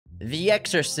The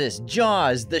Exorcist,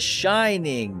 Jaws, The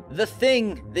Shining, The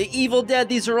Thing, The Evil Dead.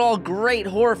 These are all great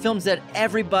horror films that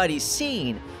everybody's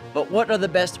seen. But what are the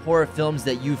best horror films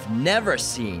that you've never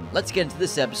seen? Let's get into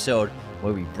this episode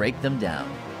where we break them down.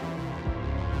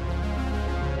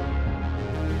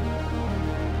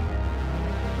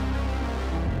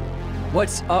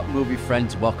 What's up, movie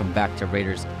friends? Welcome back to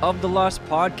Raiders of the Lost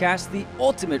Podcast, the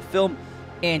ultimate film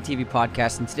and TV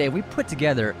podcast. And today we put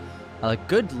together a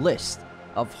good list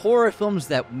of horror films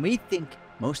that we think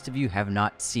most of you have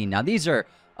not seen. Now, these are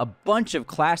a bunch of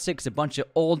classics, a bunch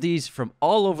of oldies from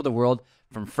all over the world,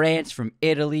 from France, from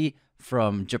Italy,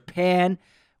 from Japan.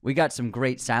 We got some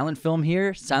great silent films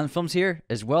here,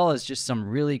 as well as just some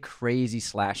really crazy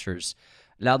slashers.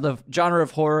 Now, the genre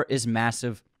of horror is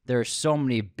massive. There are so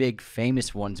many big,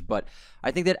 famous ones, but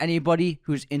I think that anybody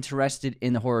who's interested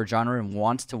in the horror genre and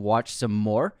wants to watch some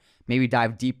more, maybe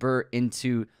dive deeper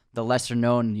into the lesser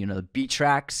known, the B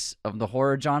tracks of the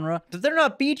horror genre. But they're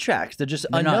not B tracks. They're just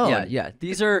unknown. Yeah.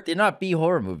 They're not B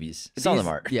horror movies. Some of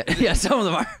them are. Yeah, some of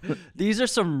them are. These are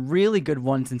some really good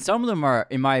ones, and some of them are,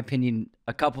 in my opinion,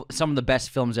 some of the best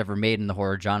films ever made in the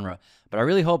horror genre. But I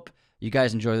really hope you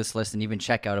guys enjoy this list and even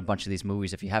check out a bunch of these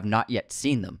movies if you have not yet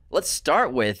seen them. Let's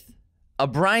start with a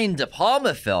Brian De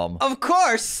Palma film. Of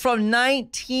course! From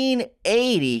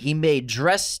 1980, he made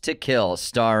Dress to Kill,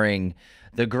 starring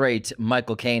the great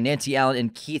Michael Caine, Nancy Allen,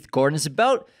 and Keith Gordon. It's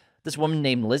about this woman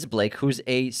named Liz Blake, who's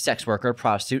a sex worker, a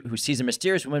prostitute, who sees a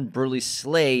mysterious woman brutally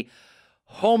slay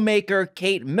homemaker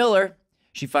Kate Miller.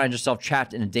 She finds herself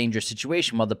trapped in a dangerous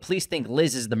situation. While the police think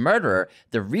Liz is the murderer,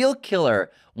 the real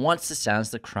killer wants to silence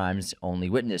the crime's only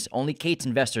witness. Only Kate's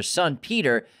investor's son,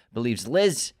 Peter, believes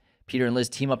Liz. Peter and Liz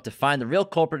team up to find the real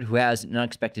culprit, who has an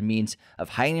unexpected means of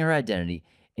hiding her identity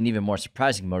and even more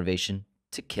surprising motivation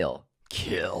to kill.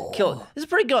 Kill. This is a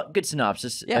pretty good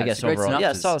synopsis, I guess, overall.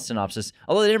 Yeah, solid synopsis.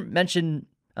 Although they didn't mention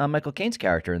Michael Caine's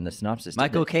character in the synopsis.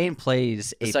 Michael Caine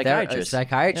plays a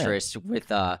psychiatrist with...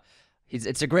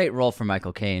 It's a great role for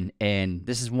Michael Caine, and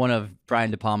this is one of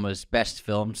Brian De Palma's best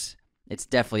films. It's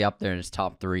definitely up there in his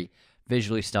top 3.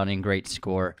 Visually stunning, great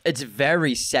score. It's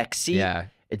very sexy. Yeah.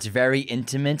 It's very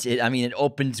intimate. It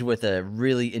opens with a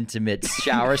really intimate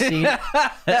shower scene.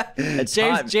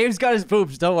 James got his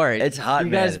boobs. Don't worry. It's hot,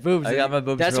 man. Got his boobs. I got my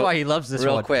boobs. That's why he loves this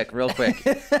real one. quick. But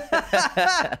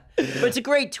it's a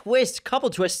great twist. Couple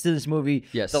twists to this movie.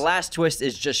 Yes. The last twist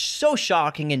is just so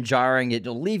shocking and jarring.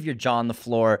 It'll leave your jaw on the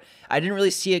floor. I didn't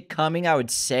really see it coming, I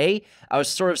would say. I was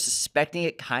sort of suspecting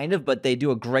it, kind of, but they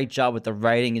do a great job with the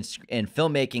writing and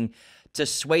filmmaking to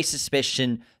sway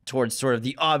suspicion towards sort of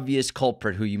the obvious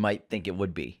culprit who you might think it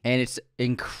would be. And it's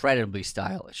incredibly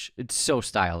stylish. It's so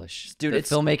stylish. Dude, the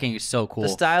filmmaking is so cool.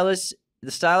 The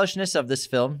stylishness of this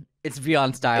film, it's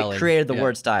beyond styling. It created the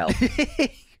word style.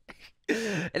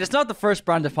 And it's not the first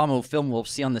Brian De Palma film we'll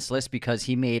see on this list, because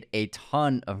he made a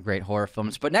ton of great horror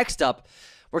films. But next up,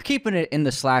 we're keeping it in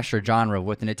the slasher genre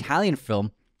with an Italian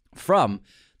film from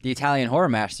the Italian horror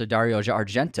master Dario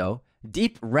Argento,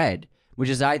 Deep Red, which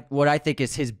is what I think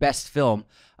is his best film.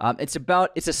 It's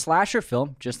a slasher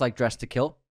film, just like Dress to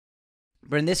Kill.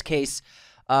 But in this case,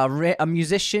 a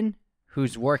musician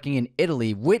who's working in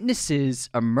Italy witnesses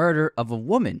a murder of a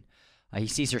woman. He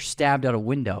sees her stabbed out a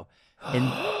window.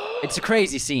 And it's a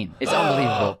crazy scene. It's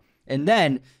unbelievable. And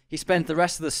then he spends the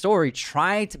rest of the story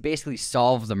trying to basically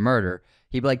solve the murder.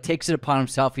 He takes it upon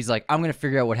himself. He's like, I'm going to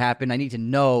figure out what happened. I need to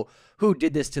know who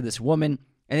did this to this woman.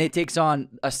 And it takes on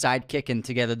a sidekick, and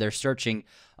together they're searching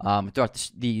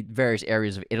throughout the various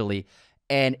areas of Italy.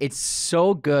 And it's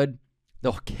so good.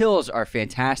 The kills are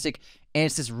fantastic. And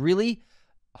it's this really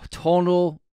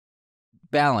tonal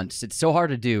balance. It's so hard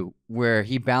to do, where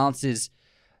he balances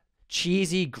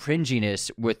cheesy cringiness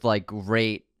with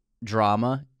great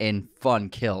drama and fun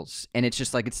kills. And it's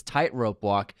just it's tightrope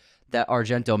walk that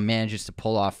Argento manages to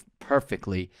pull off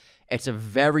perfectly. It's a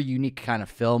very unique kind of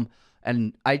film.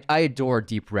 And I adore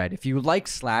Deep Red. If you like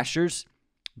slashers,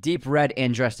 Deep Red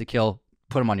and Dress to Kill,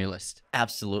 put them on your list.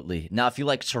 Absolutely. Now, if you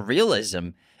like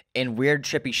surrealism and weird,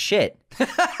 trippy shit,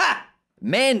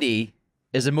 Mandy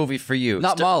is a movie for you.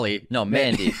 Not Molly. No,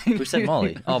 Mandy. Who said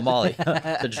Molly? Oh, Molly.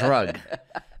 The drug.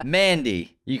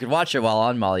 Mandy. You can watch it while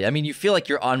on Molly. You feel like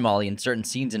you're on Molly in certain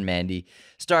scenes in Mandy.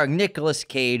 Starring Nicolas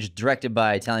Cage, directed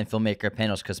by Italian filmmaker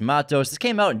Panos Cosmatos. This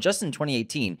came out just in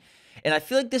 2018. And I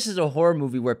feel like this is a horror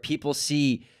movie where people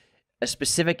see a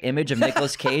specific image of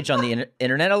Nicolas Cage on the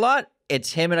internet a lot.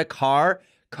 It's him in a car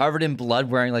covered in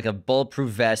blood, wearing a bulletproof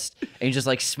vest, and he's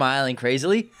just smiling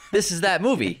crazily. This is that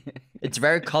movie. It's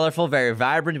very colorful, very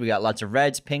vibrant. We got lots of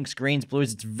reds, pinks, greens,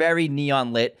 blues. It's very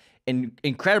neon lit in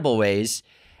incredible ways.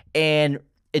 And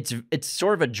it's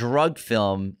sort of a drug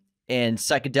film and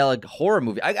psychedelic horror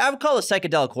movie. I would call it a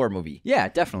psychedelic horror movie. Yeah,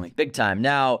 definitely. Big time.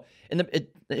 Now,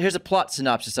 here's a plot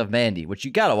synopsis of Mandy, which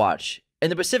you gotta watch. In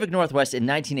the Pacific Northwest in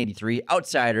 1983,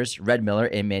 outsiders Red Miller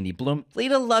and Mandy Bloom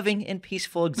lead a loving and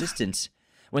peaceful existence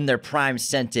when their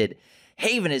prime-scented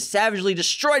haven is savagely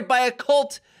destroyed by a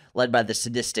cult led by the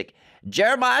sadistic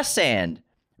Jeremiah Sand.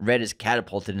 Red is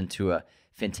catapulted into a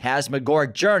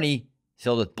phantasmagoric journey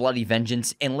filled with bloody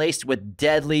vengeance and laced with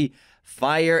deadly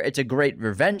fire. It's a great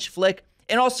revenge flick.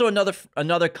 And also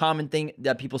another common thing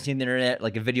that people see on the internet,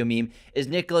 like a video meme, is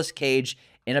Nicolas Cage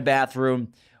in a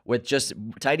bathroom with just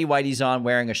tighty whities on,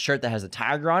 wearing a shirt that has a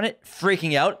tiger on it,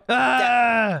 freaking out.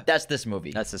 That's this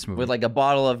movie. That's this movie. With like a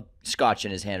bottle of scotch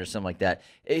in his hand or something like that.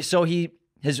 So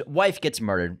his wife gets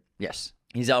murdered. Yes.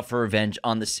 He's out for revenge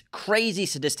on this crazy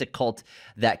sadistic cult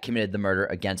that committed the murder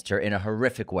against her in a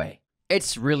horrific way.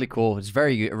 It's really cool. It's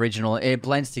very original. It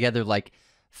blends together like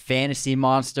fantasy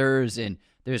monsters, and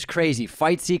there's crazy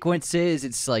fight sequences.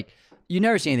 It's like you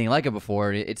never seen anything like it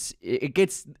before. It's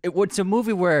a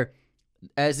movie where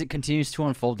as it continues to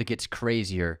unfold, it gets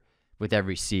crazier with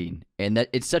every scene, and that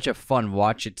it's such a fun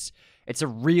watch. It's a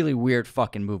really weird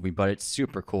fucking movie, but it's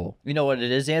super cool. You know what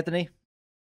it is, Anthony?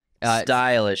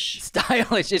 Stylish.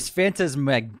 Stylish. It's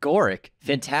phantasmagoric.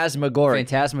 Phantasmagoric.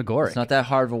 Phantasmagoric. It's not that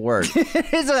hard of a word.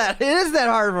 It is that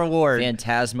hard of a word.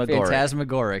 Phantasmagoric.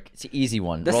 Phantasmagoric. It's an easy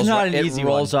one. That's not an easy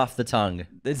one. It rolls off the tongue.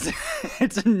 It's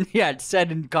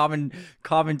said in common dialogue.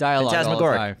 Phantasmagoric. All the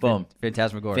time. Boom.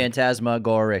 Phantasmagoric.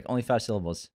 Phantasmagoric. Only 5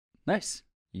 syllables. Nice.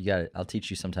 You got it. I'll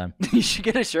teach you sometime. You should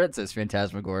get a shirt that says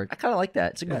phantasmagoric. I kind of like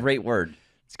that. It's a great word.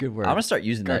 It's a good word. I'm gonna start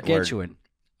using that word. Gargantuan.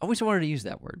 I always wanted to use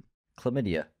that word.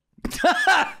 Chlamydia.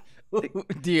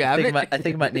 Do you have it? I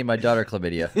think I might name my daughter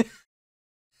Chlamydia.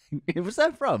 What's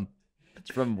that from? It's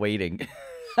from Waiting.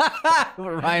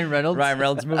 Ryan Reynolds. Ryan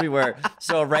Reynolds movie where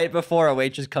right before a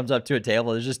waitress comes up to a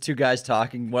table, there's just two guys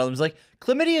talking. One of them's like,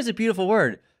 "Chlamydia is a beautiful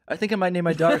word. I think I might name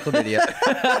my daughter Chlamydia."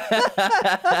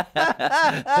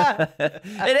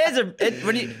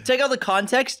 When you take out the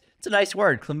context, it's a nice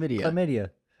word. Chlamydia. Chlamydia.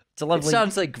 It's a lovely. It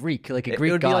sounds like Greek, like a Greek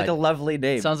It would god. be like a lovely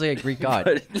name. It sounds like a Greek god.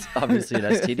 But it's obviously an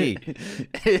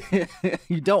STD.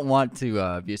 You don't want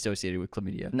to be associated with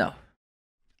chlamydia. No.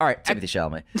 All right. Timothy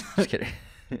Chalamet. Just kidding.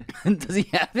 Does he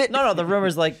have it? No. The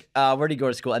rumors like, where did he go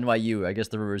to school? NYU. I guess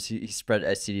the rumors he spread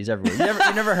STDs everywhere. You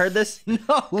never heard this? No.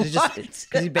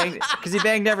 Because he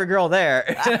banged every girl there.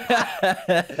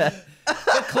 But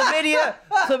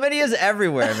chlamydia is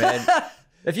everywhere, man.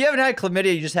 If you haven't had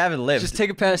chlamydia, you just haven't lived. Just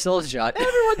take a penicillin shot.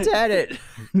 Everyone's had it.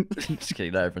 Just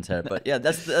kidding, not everyone's had it, but yeah,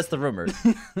 that's the rumor.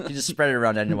 You just spread it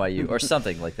around NYU or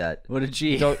something like that. What a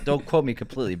G. Don't quote me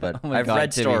completely, but I've God,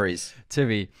 read Timmy. Stories.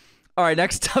 Timmy. All right,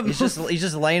 next up. He's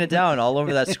just laying it down all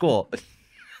over that school.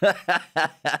 Poor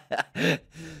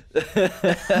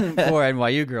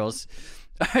NYU girls.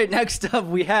 All right, next up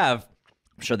we have.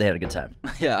 I'm sure they had a good time.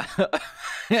 Yeah.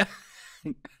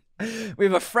 We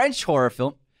have a French horror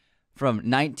film from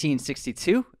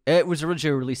 1962. It was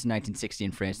originally released in 1960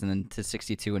 in France and then to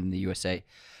 62 in the USA.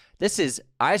 This is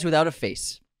Eyes Without a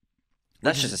Face.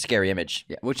 That's just a scary image.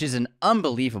 Yeah, which is an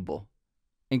unbelievable,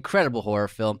 incredible horror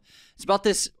film. It's about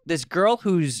this girl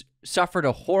who's suffered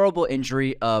a horrible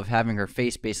injury of having her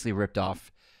face basically ripped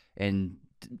off and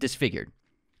disfigured.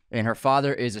 And her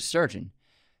father is a surgeon.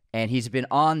 And he's been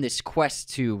on this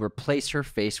quest to replace her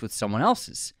face with someone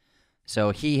else's.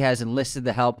 So he has enlisted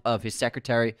the help of his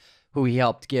secretary, who he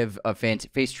helped give a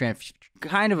face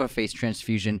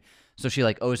transfusion. So she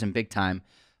like owes him big time.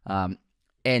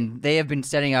 And they have been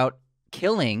setting out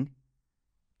kidnapping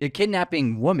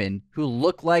women who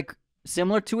look like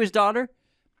similar to his daughter,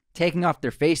 taking off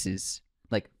their faces,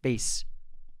 like face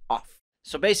off.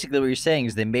 So basically what you're saying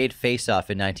is they made Face Off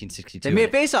in 1962. They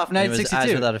made Face Off in 1962.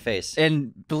 Eyes Without a Face.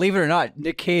 And believe it or not,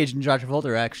 Nick Cage and John Travolta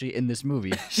are actually in this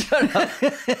movie. Shut up.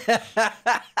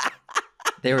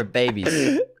 They were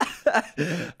babies.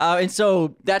 And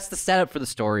so that's the setup for the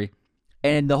story.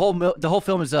 And the whole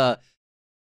film is the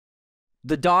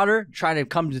daughter trying to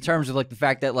come to terms with like the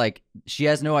fact that like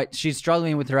she's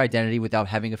struggling with her identity without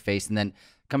having a face, and then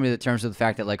coming to terms with the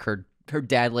fact that like her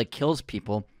dad like kills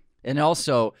people, and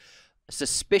also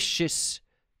suspicious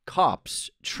cops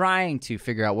trying to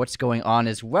figure out what's going on,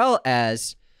 as well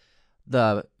as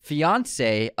the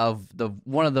fiance of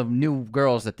one of the new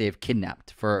girls that they've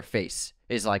kidnapped for her face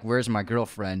is like, where's my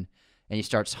girlfriend? And he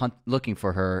starts looking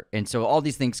for her. And so all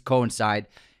these things coincide,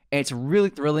 and it's really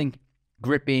thrilling,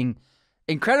 gripping,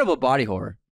 incredible body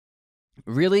horror.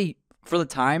 Really, for the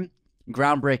time,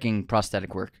 groundbreaking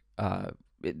prosthetic work.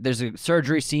 There's a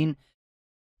surgery scene,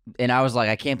 and I was like,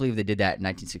 I can't believe they did that in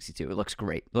 1962. It looks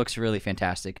great. It looks really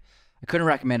fantastic. I couldn't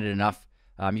recommend it enough.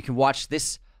 You can watch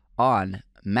this on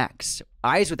Max.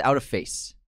 Eyes Without a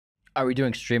Face. Are we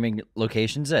doing streaming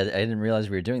locations? I didn't realize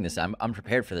we were doing this. I'm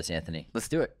unprepared for this, Anthony. Let's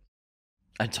do it.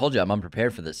 I told you I'm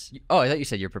unprepared for this. Oh, I thought you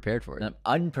said you're prepared for it. I'm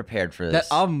unprepared for this.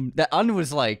 That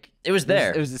was like it was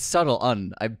there. It was a subtle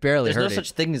I barely heard it. There's no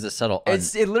such thing as a subtle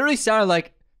It literally sounded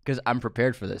like, because I'm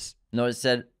prepared for this. No, it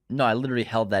said, no, I literally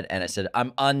held that N. I said,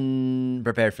 I'm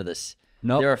unprepared for this.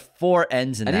 No. There are 4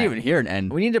 N's in that. I didn't even hear an N.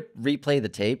 We need to replay the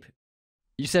tape.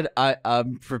 You said,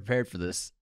 I'm prepared for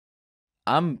this.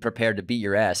 I'm prepared to beat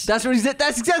your ass. That's what he said.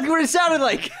 That's exactly what it sounded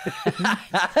like.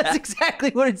 That's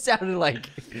exactly what it sounded like.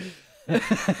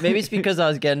 Maybe it's because I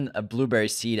was getting a blueberry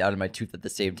seed out of my tooth at the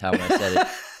same time when I said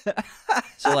it.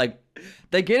 So like,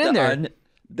 they get in there.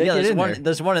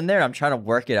 There's one in there. I'm trying to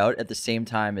work it out at the same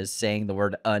time as saying the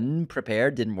word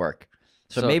unprepared didn't work.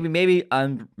 So maybe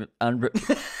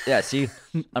yeah, see,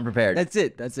 unprepared. That's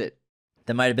it.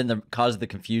 That might have been the cause of the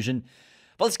confusion.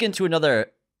 But let's get into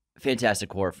another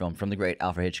fantastic horror film from the great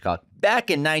Alfred Hitchcock. Back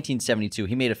in 1972,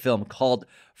 he made a film called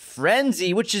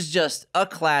Frenzy, which is just a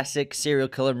classic serial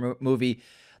killer movie.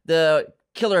 The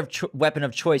killer weapon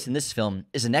of choice in this film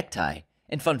is a necktie.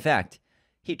 And fun fact,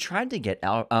 he tried to get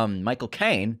Michael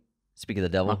Caine, speak of the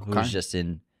devil, who was just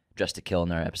in Dressed to Kill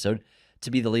in our episode,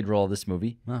 to be the lead role of this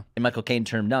movie. Wow. And Michael Caine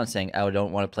turned him down, saying, I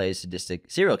don't want to play a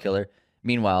sadistic serial killer.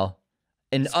 Meanwhile,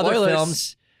 in other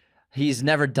films, he's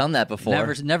never done that before.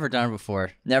 Never done it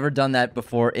before. Never done that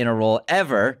before in a role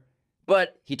ever.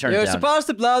 But he turned it down. You're supposed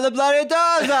to blow the bloody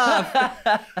doors off.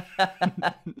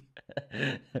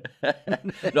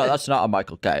 No, that's not a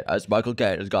Michael Caine. That's Michael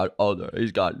Caine has got older.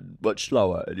 He's got much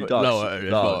slower. And he talks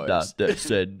slower than this.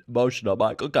 And emotional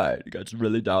Michael Caine. He gets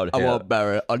really down here. I won't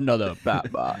marry another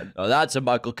Batman. No, that's a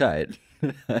Michael Caine.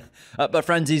 But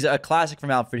Frenzy's a classic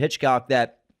from Alfred Hitchcock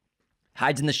that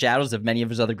hides in the shadows of many of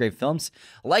his other great films.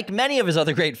 Like many of his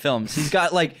other great films, he's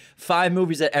got like 5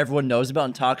 movies that everyone knows about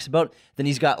and talks about. Then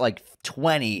he's got like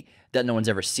 20 that no one's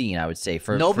ever seen, I would say.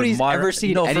 Nobody's ever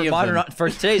seen any of them. For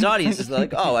today's audience, it's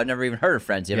like, oh, I've never even heard of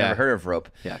Frenzy. I've never heard of Rope.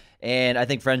 Yeah. And I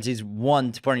think Frenzy's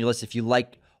one to put on your list if you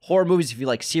like horror movies, if you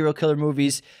like serial killer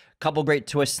movies. Couple great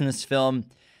twists in this film.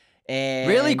 And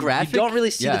really graphic? You don't really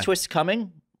see the twists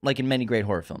coming, like in many great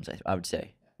horror films, I would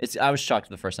say. I was shocked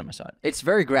the first time I saw it. It's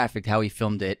very graphic how he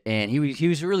filmed it, and he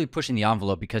was really pushing the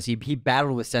envelope because he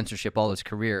battled with censorship all his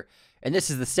career. And this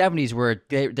is the 70s where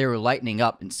they were lightening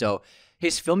up, and so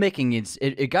his filmmaking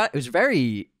it was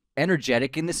very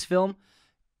energetic in this film,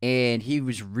 and he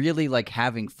was really like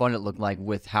having fun. It looked like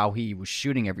with how he was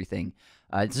shooting everything.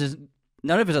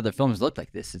 None of his other films look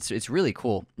like this. It's really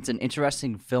cool. It's an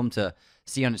interesting film to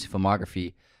see on his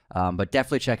filmography, but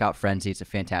definitely check out Frenzy. It's a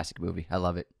fantastic movie. I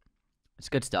love it. It's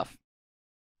good stuff.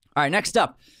 All right, next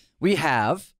up, we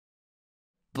have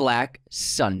Black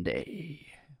Sunday,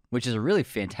 which is a really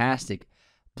fantastic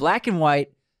black and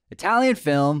white Italian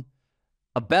film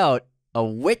about a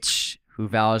witch who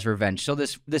vows revenge. So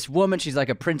this woman, she's like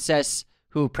a princess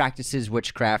who practices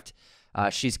witchcraft.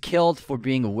 She's killed for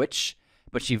being a witch,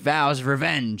 but she vows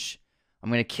revenge. I'm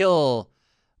going to kill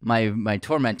my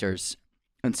tormentors.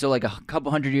 And so like a couple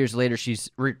hundred years later, she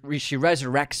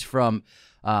resurrects from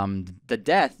being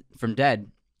dead, from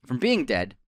dying.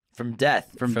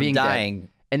 Dead.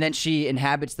 And then she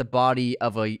inhabits the body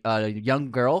of a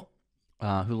young girl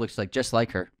who looks just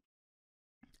like her.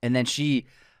 And then she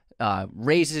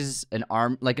raises an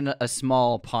arm, like a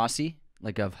small posse,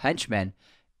 like of henchmen,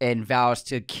 and vows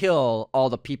to kill all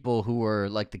the people who were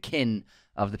like the kin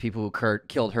of the people who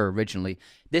killed her originally.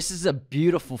 This is a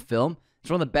beautiful film. It's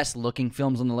one of the best looking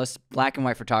films on the list. Black and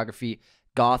white photography,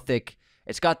 gothic.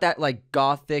 It's got that like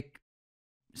gothic,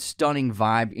 stunning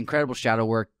vibe, incredible shadow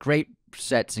work, great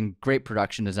sets and great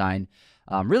production design.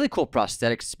 Really cool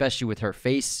prosthetics, especially with her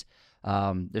face.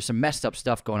 There's some messed up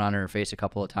stuff going on in her face a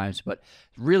couple of times, but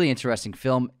really interesting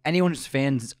film. Anyone who's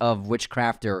fans of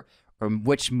witchcraft or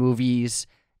witch movies,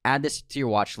 add this to your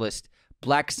watch list.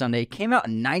 Black Sunday came out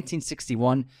in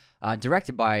 1961,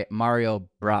 directed by Mario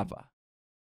Bava.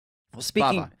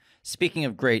 Well, speaking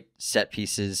of great set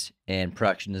pieces and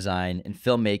production design and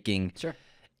filmmaking, sure.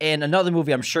 And another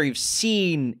movie I'm sure you've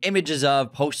seen images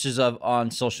of, posters of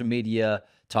on social media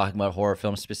talking about horror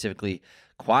films, specifically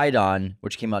Kwaidan,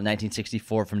 which came out in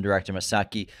 1964 from director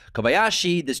Masaki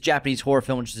Kobayashi. This Japanese horror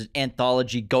film, which is an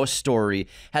anthology ghost story,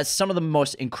 has some of the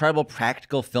most incredible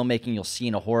practical filmmaking you'll see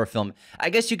in a horror film. I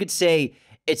guess you could say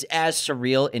it's as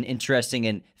surreal and interesting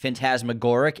and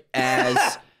phantasmagoric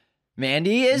as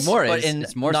Mandy is, More but is. in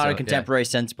It's more not so, a yeah. contemporary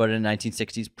sense, but in a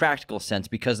 1960s practical sense,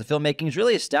 because the filmmaking is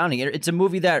really astounding. It's a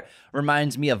movie that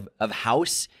reminds me of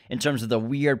House in terms of the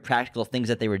weird practical things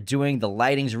that they were doing. The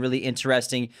lighting's really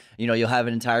interesting. You know, you'll have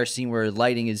an entire scene where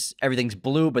everything's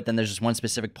blue, but then there's just one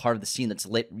specific part of the scene that's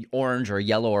lit orange or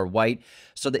yellow or white.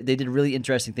 So they did really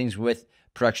interesting things with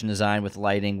production design, with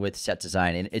lighting, with set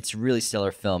design, and it's a really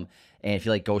stellar film. And if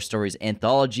you like ghost stories,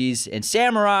 anthologies, and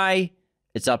samurai,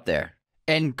 it's up there.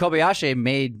 And Kobayashi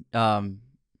made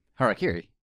Harakiri,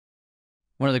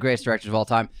 one of the greatest directors of all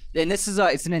time. And this is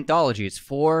it's an anthology. It's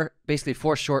basically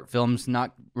four short films,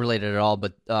 not related at all,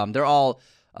 but they're all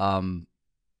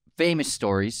famous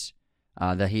stories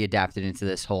that he adapted into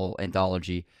this whole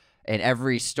anthology. And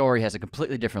every story has a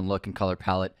completely different look and color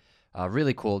palette.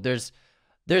 Really cool. There's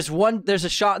a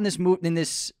shot in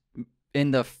this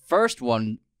in the first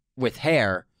one with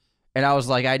hair. And I was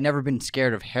like, I'd never been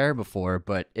scared of hair before,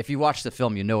 but if you watch the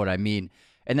film, you know what I mean.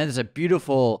 And then there's a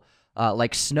beautiful,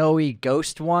 like snowy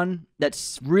ghost one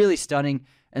that's really stunning.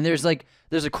 And there's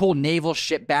a cool naval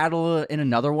ship battle in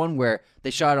another one where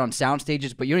they shot it on sound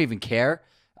stages, but you don't even care.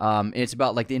 And it's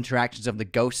about like the interactions of the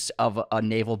ghosts of a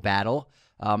naval battle.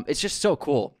 It's just so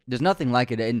cool. There's nothing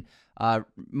like it. And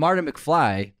Marta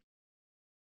McFly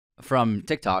from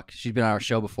TikTok, she's been on our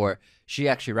show before. She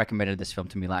actually recommended this film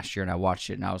to me last year, and I watched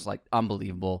it, and I was like,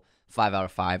 unbelievable. 5 out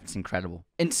of 5. It's incredible.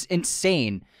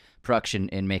 Insane production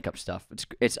and makeup stuff.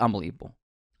 It's unbelievable.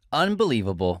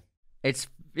 Unbelievable. It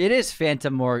is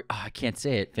Phantasmagoric. Oh, I can't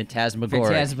say it.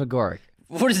 Phantasmagoric.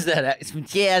 What is that? It's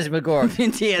Phantasmagoric.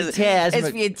 It's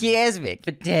phantasmic. Phantasmagoric.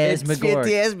 It's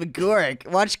phantasmagoric.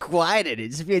 Watch Quieted.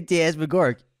 It's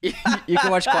phantasmagoric. You can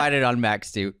watch Quieted on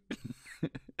Max, too.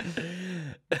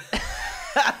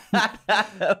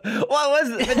 What was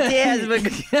it?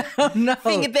 Phantasmagoric. Oh, no.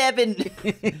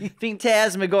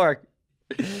 Phantasmagoric.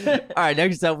 All right,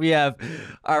 next up we have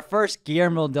our first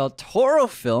Guillermo del Toro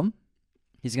film.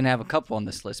 He's going to have a couple on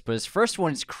this list, but his first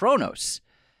one is Kronos,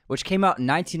 which came out in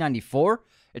 1994.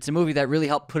 It's a movie that really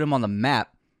helped put him on the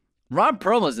map. Ron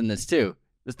Perlman's in this, too.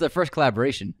 This is their first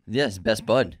collaboration. Yes, best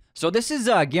bud. So this is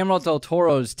Guillermo del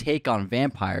Toro's take on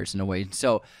vampires in a way.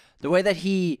 So the way that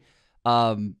he...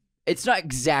 it's not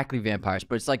exactly vampires,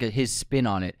 but it's like his spin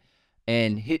on it.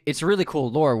 And it's really cool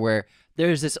lore where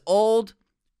there's this old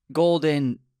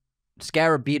golden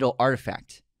scarab beetle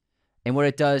artifact. And what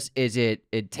it does is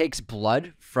it takes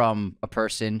blood from a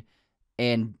person,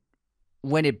 and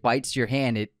when it bites your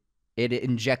hand, it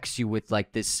injects you with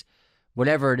like this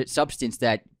whatever substance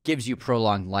that gives you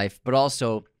prolonged life, but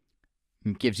also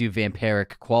gives you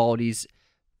vampiric qualities,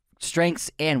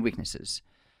 strengths, and weaknesses.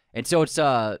 And so it's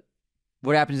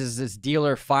what happens is this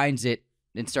dealer finds it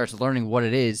and starts learning what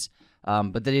it is,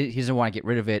 but then he doesn't want to get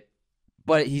rid of it.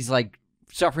 But he's like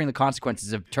suffering the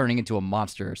consequences of turning into a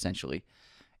monster, essentially.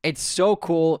 It's so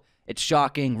cool. It's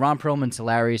shocking. Ron Perlman's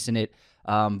hilarious in it,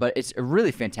 but it's a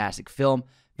really fantastic film,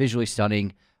 visually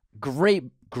stunning,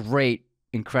 great,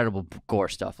 incredible gore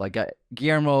stuff. Like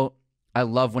Guillermo, I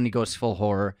love when he goes full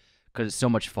horror because it's so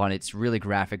much fun. It's really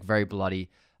graphic, very bloody.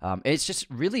 It's just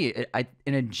really an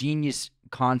ingenious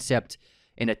concept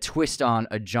and a twist on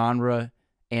a genre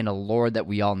and a lore that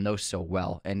we all know so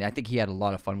well. And I think he had a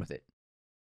lot of fun with it.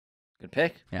 Good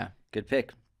pick. Yeah. Good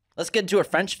pick. Let's get into a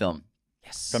French film.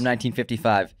 Yes. From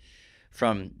 1955.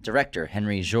 From director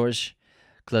Henry Georges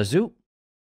Clouzot.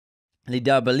 Les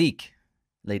Diaboliques.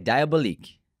 Les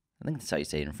Diaboliques. I think that's how you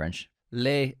say it in French.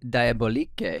 Les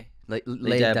Diaboliques. Les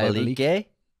Diaboliques?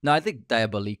 No, I think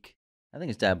Diabolique. I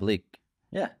think it's Diabolique.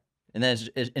 Yeah. And then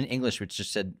it's in English, which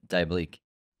just said Diabolique.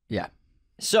 Yeah.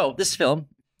 So, this film,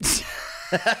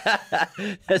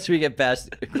 as we get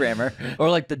past grammar. Or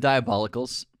like the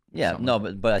Diabolicals. Yeah, no,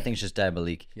 but I think it's just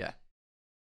Diabolique. Yeah.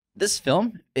 This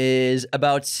film is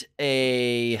about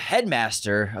a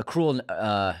headmaster, a cruel,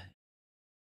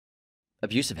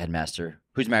 abusive headmaster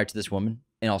who's married to this woman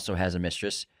and also has a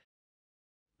mistress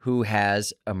who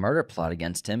has a murder plot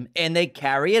against him, and they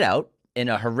carry it out in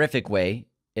a horrific way.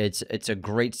 It's a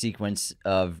great sequence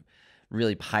of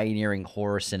really pioneering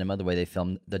horror cinema, the way they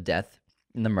filmed the death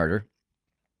and the murder.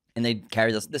 And they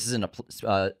carry this. This isn't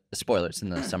a spoiler. It's in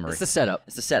the summary. It's the setup.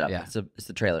 It's the setup. Yeah. It's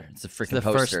the trailer. It's the freaking the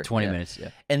poster. first 20 Yeah. minutes,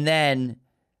 yeah. And then,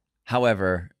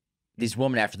 however, these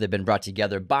women, after they've been brought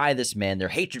together by this man, their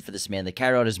hatred for this man, they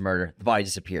carry out his murder, the body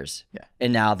disappears. Yeah.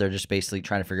 And now they're just basically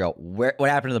trying to figure out what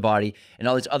happened to the body, and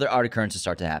all these other odd occurrences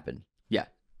start to happen. Yeah.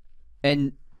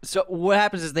 And so what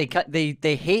happens is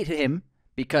they hate him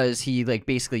because he like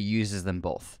basically uses them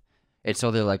both. And so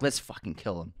they're like, let's fucking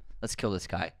kill him. Let's kill this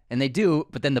guy. And they do,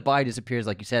 but then the body disappears,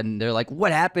 like you said, and they're like,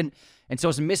 what happened? And so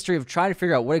it's a mystery of trying to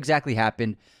figure out what exactly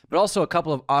happened, but also a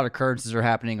couple of odd occurrences are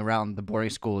happening around the boarding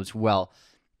school as well.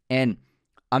 And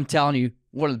I'm telling you,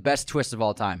 one of the best twists of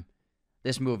all time.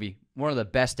 This movie, one of the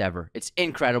best ever. It's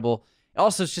incredible.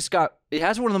 Also, it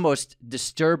has one of the most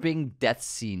disturbing death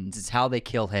scenes. It's how they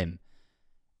kill him.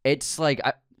 It's like,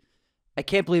 I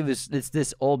can't believe it's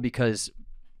this old because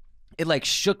it like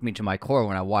shook me to my core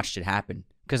when I watched it happen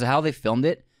because of how they filmed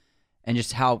it and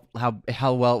just how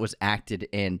well it was acted.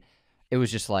 And it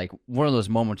was just like one of those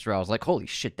moments where I was like, holy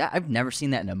shit, I've never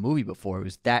seen that in a movie before. It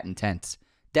was that intense.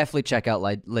 Definitely check out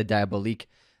Le Diabolique,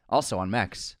 also on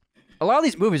Max. A lot of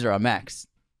these movies are on Max.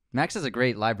 Max has a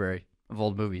great library of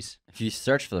old movies. If you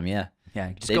search for them, yeah.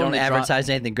 Yeah, they don't advertise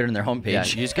anything good on their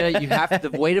homepage. Yeah, you have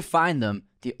the way to find them.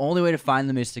 The only way to find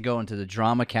them is to go into the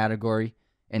drama category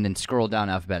and then scroll down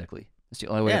alphabetically. That's the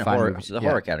only way to find movies. The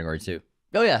horror category too.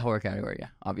 Oh yeah, horror category. Yeah,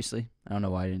 obviously. I don't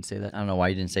know why I didn't say that. I don't know why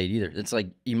you didn't say it either. It's like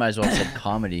you might as well have said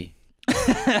comedy.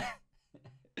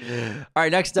 All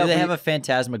right, next up. Do they have a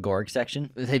phantasmagoric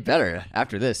section? They better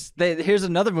after this. Here's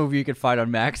another movie you can find on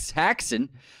Max, Haxan,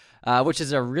 which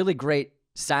is a really great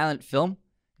silent film.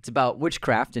 It's about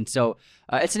witchcraft, and so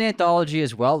it's an anthology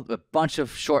as well, a bunch of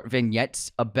short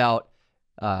vignettes about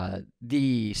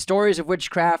the stories of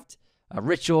witchcraft,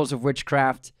 rituals of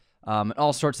witchcraft, and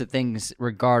all sorts of things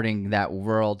regarding that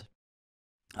world.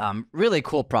 Really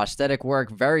cool prosthetic work,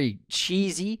 very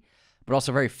cheesy, but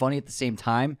also very funny at the same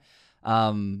time.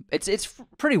 It's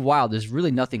pretty wild. There's really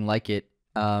nothing like it.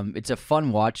 It's a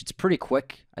fun watch. It's pretty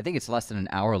quick. I think it's less than an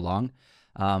hour long.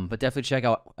 But definitely check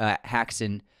out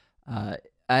Haxan.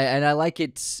 And I like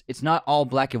it's not all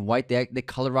black and white. They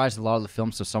colorized a lot of the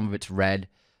film, so some of it's red,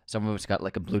 some of it's got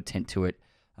like a blue tint to it.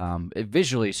 It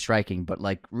visually striking, but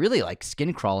like really like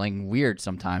skin crawling, weird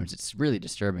sometimes. It's really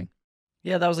disturbing.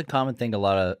 Yeah, that was a common thing a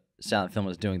lot of silent film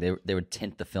was doing. They would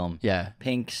tint the film. Yeah.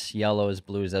 Pinks, yellows,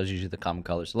 blues, that was usually the common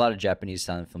colors. A lot of Japanese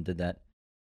silent film did that.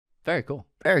 Very cool.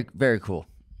 Very, very cool.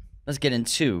 Let's get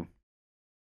into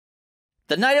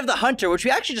The Night of the Hunter, which we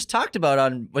actually just talked about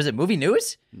on, was it Movie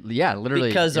News? Yeah, literally.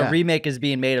 Because a remake is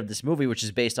being made of this movie, which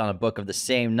is based on a book of the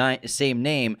same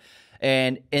name.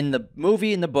 And in the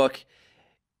movie, in the book,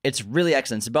 it's really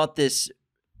excellent. It's about this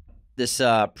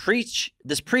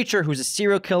preacher who's a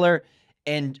serial killer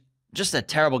and just a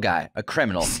terrible guy, a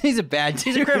criminal. He's a bad dude.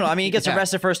 He's a criminal. I mean, he gets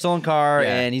arrested for a stolen car,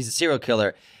 and he's a serial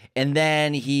killer. And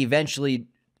then he eventually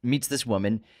meets this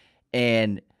woman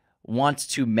and wants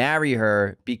to marry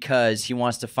her because he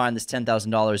wants to find this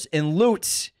 $10,000 in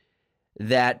loot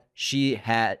that she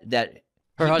had, that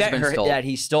her husband stole. That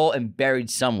he stole and buried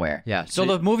somewhere. Yeah. So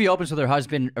the movie opens with her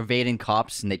husband evading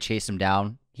cops, and they chase him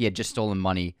down. He had just stolen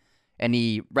money, and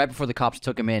right before the cops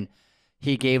took him in,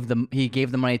 he gave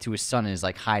the money to his son and is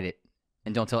like, hide it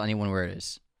and don't tell anyone where it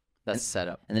is. That's the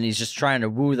setup. And then he's just trying to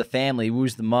woo the family,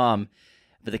 woos the mom,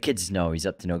 but the kids know he's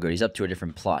up to no good. He's up to a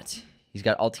different plot. He's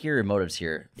got ulterior motives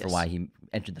here for why he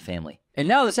entered the family. And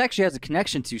now this actually has a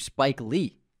connection to Spike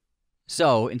Lee.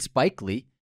 So in Spike Lee,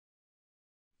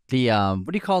 the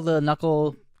what do you call the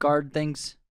knuckle guard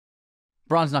things?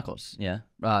 Bronze knuckles. Yeah.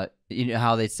 You know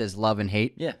how it says love and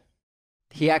hate? Yeah.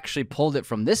 He actually pulled it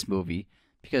from this movie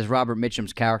because Robert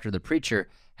Mitchum's character, the preacher,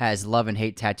 has love and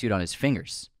hate tattooed on his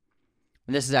fingers.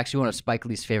 And this is actually one of Spike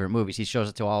Lee's favorite movies. He shows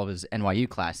it to all of his NYU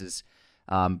classes.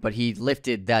 But he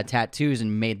lifted the tattoos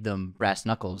and made them brass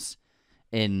knuckles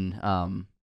in why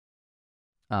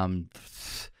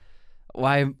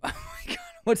oh my god,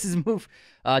 what's his move?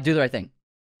 Do the Right Thing.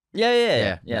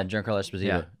 Yeah. Giancarlo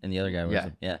Esposito and the other guy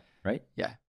was right?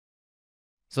 Yeah.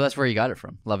 So that's where he got it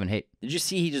from. Love and hate. Did you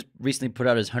see he just recently put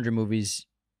out his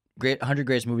 100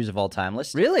 greatest movies of all time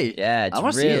list? Really? Yeah, it's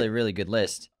a really good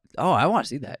list. Oh, I want to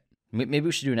see that. Maybe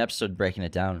we should do an episode breaking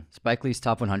it down. Spike Lee's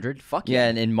top 100? Fuck yeah.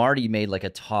 And Marty made like a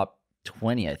top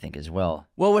 20, I think, as well.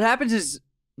 Well, what happens is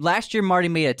last year Marty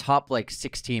made a top like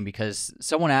 16 because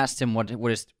someone asked him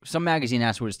some magazine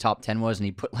asked what his top 10 was, and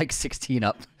he put like 16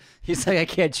 up. He's like, I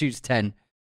can't choose 10.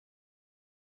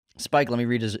 Spike, let me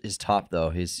read his top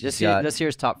though. Let's hear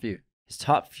his top few. His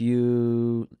top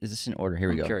few, is this in order? Here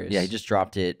we go. Curious. Yeah, he just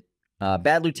dropped it.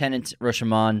 Bad Lieutenant,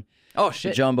 Rashomon. Oh,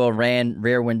 shit. Jumbo, Ran,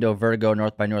 Rear Window, Vertigo,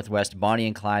 North by Northwest, Bonnie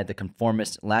and Clyde, The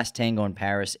Conformist, Last Tango in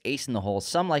Paris, Ace in the Hole,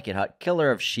 Some Like It Hot, Killer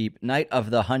of Sheep, Night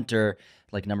of the Hunter,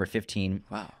 like number 15.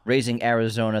 Wow. Raising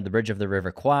Arizona, The Bridge of the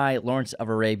River Kwai, Lawrence of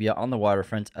Arabia, On the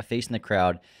Waterfront, A Face in the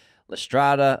Crowd, La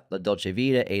Strada, La Dolce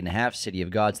Vita, 8.5, City of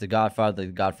Gods, The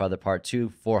Godfather Part 2,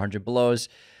 400 Blows.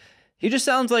 He just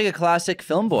sounds like a classic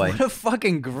film boy. What a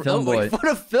fucking film boy. What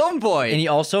a film boy. And he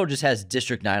also just has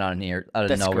District 9 on here out of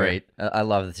That's nowhere. Great. I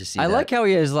love to see that. I like how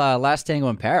he has Last Tango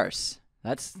in Paris.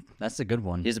 That's a good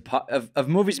one. He's of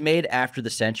movies made after the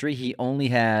century, he only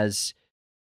has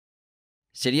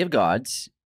City of Gods.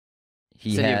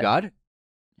 City of God?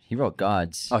 He wrote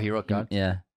Gods. Oh, he wrote God?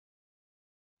 Yeah.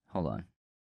 Hold on.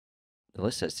 The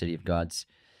list says City of Gods.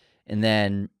 And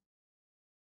then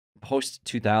post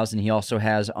 2000, he also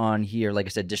has on here, like I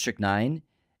said, District 9,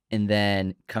 and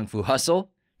then Kung Fu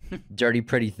Hustle, Dirty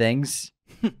Pretty Things,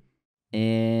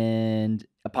 and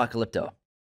Apocalypto.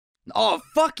 Oh,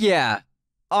 fuck yeah.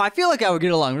 Oh, I feel like I would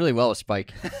get along really well with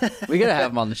Spike. We got to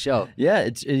have him on the show. Yeah,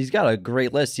 he's got a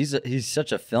great list. He's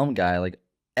such a film guy, like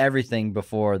everything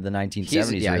before the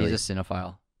 1970s. He's a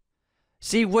cinephile.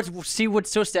 See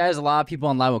what's so sad is a lot of people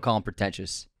online will call him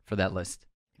pretentious for that list.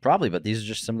 Probably, but these are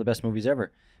just some of the best movies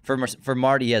ever. For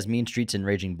Marty, he has Mean Streets and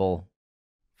Raging Bull.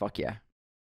 Fuck yeah.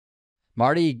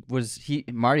 Marty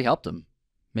helped him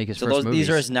make his first movies. These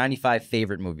are his 95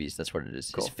 favorite movies. That's what it is.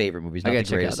 Cool. His favorite movies. I gotta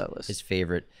check out that list. His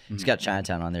favorite. Mm-hmm. He's got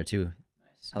Chinatown on there too.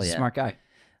 Hell yeah. Smart guy.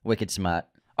 Wicked smart.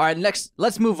 All right, next,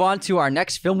 let's move on to our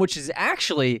next film, which is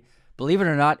actually, believe it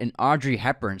or not, an Audrey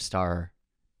Hepburn star.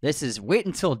 This is Wait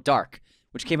Until Dark,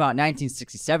 which came out in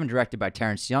 1967, directed by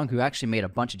Terrence Young, who actually made a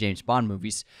bunch of James Bond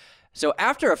movies. So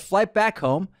after a flight back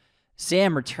home,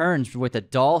 Sam returns with a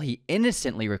doll he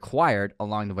innocently acquired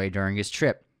along the way during his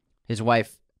trip. His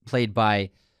wife, played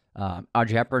by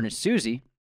Audrey Hepburn, is Susie.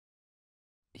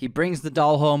 He brings the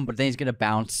doll home, but then he's going to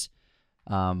bounce.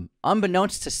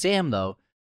 Unbeknownst to Sam, though,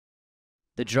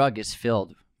 the drug is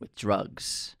filled with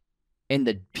drugs. And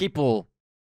the people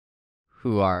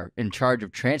who are in charge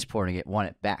of transporting it want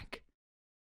it back.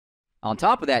 On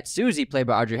top of that, Susie, played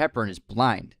by Audrey Hepburn, is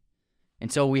blind.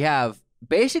 And so we have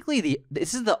basically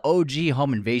this is the OG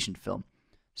home invasion film.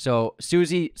 So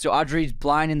Audrey's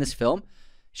blind in this film.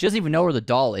 She doesn't even know where the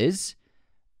doll is.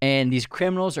 And these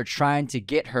criminals are trying to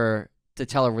get her to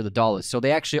tell her where the doll is. So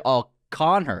they actually all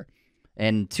con her.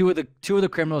 And two of the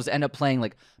criminals end up playing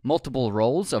like multiple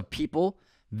roles of people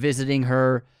visiting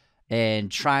her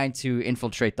and trying to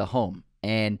infiltrate the home.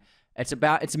 And it's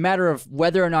a matter of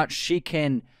whether or not she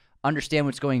can understand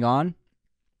what's going on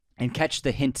and catch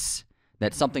the hints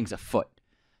that something's afoot.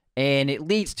 And it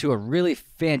leads to a really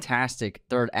fantastic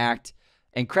third act,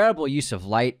 incredible use of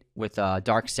light with a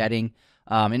dark setting.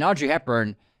 And Audrey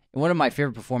Hepburn, one of my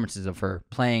favorite performances of her,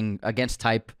 playing against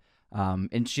type,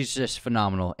 and she's just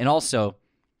phenomenal. And also,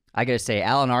 I gotta say,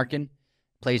 Alan Arkin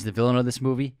plays the villain of this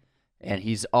movie, and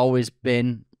he's always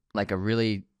been like a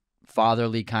really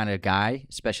fatherly kind of guy,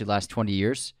 especially the last 20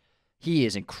 years. He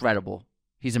is incredible.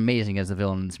 He's amazing as the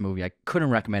villain in this movie. I couldn't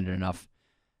recommend it enough.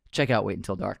 Check out Wait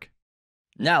Until Dark.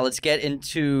 Now let's get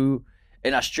into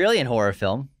an Australian horror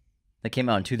film that came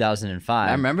out in 2005.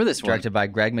 I remember this one. Directed by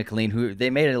Greg McLean, who they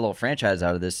made a little franchise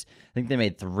out of this. I think they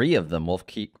made 3 of them, Wolf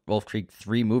Creek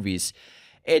 3 movies.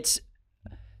 It's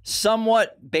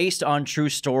somewhat based on true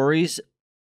stories.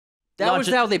 That was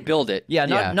how they build it.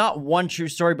 Yeah, not one true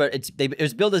story, but it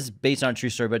was built as based on a true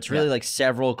story, but it's really like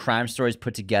several crime stories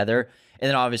put together and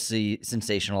then obviously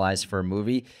sensationalized for a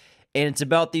movie. And it's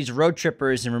about these road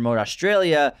trippers in remote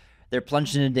Australia. They're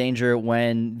plunged into danger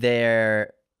when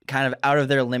they're kind of out of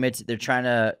their limits. They're trying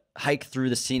to hike through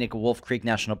the scenic Wolf Creek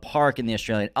National Park in the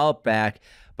Australian outback,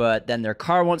 but then their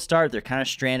car won't start. They're kind of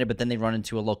stranded, but then they run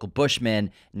into a local bushman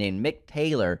named Mick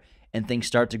Taylor, and things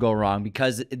start to go wrong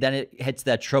because then it hits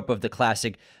that trope of the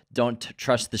classic don't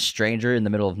trust the stranger in the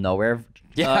middle of nowhere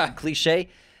cliche,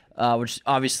 which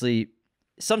obviously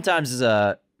sometimes is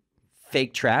a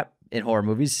fake trap in horror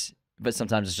movies, but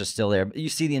sometimes it's just still there. You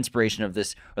see the inspiration of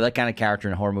this or that kind of character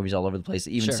in horror movies all over the place.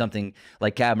 Even something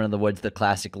like Cabin in the Woods, the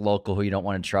classic local who you don't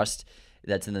want to trust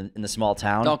that's in the small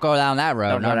town. Don't go down that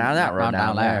road. Don't go down that road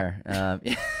down there.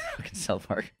 Fucking South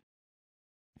Park.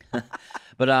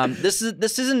 But this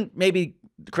isn't maybe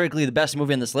critically the best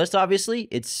movie on this list, obviously.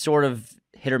 It's sort of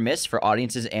hit or miss for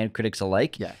audiences and critics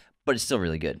alike. Yeah. But it's still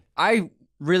really good. I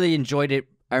really enjoyed it.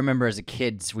 I remember as a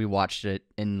kid, we watched it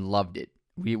and loved it.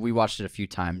 We watched it a few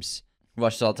times. We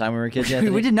watched it all the time when we were kids,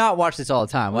 We did not watch this all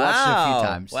the time. We watched it a few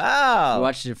times. Wow. We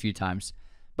watched it a few times.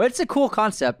 But it's a cool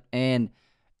concept, and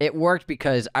it worked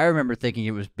because I remember thinking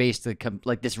it was based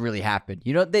like this really happened.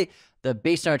 You know, the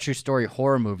based on a true story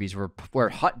horror movies were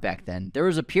hot back then. There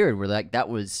was a period where like that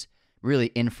was really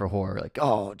in for horror, like,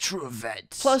 oh, true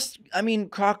events. Plus, I mean,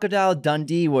 Crocodile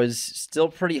Dundee was still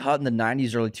pretty hot in the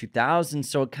 90s, early 2000s,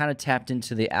 so it kind of tapped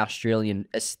into the Australian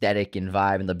aesthetic and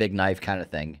vibe and the big knife kind of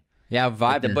thing. Yeah, vibe.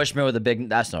 Like the Bushman with the big,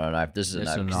 that's not a knife. This is a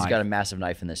knife. He's got a massive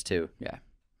knife in this too. Yeah,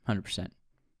 100%.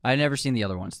 I've never seen the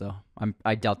other ones, though.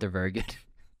 I doubt they're very good.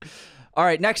 All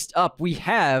right, next up, we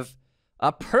have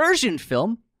a Persian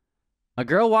film. A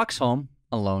girl walks home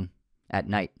alone at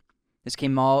night. This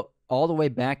came out all the way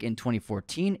back in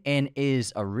 2014 and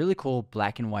is a really cool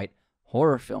black and white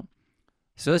horror film.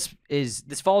 So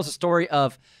this follows the story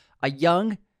of a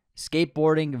young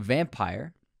skateboarding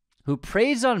vampire who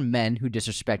preys on men who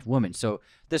disrespect women. So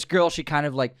this girl, she kind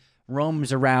of like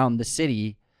roams around the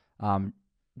city,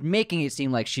 making it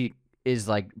seem like she is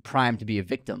like primed to be a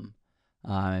victim.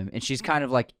 And she's kind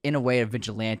of like, in a way, a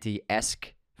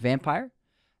vigilante-esque vampire.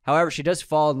 However, she does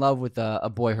fall in love with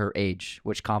a boy her age,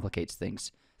 which complicates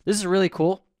things. This is really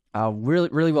cool.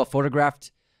 Really well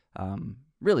photographed.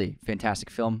 Really fantastic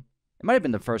film. It might have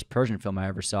been the first Persian film I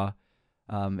ever saw.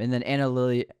 And then Anna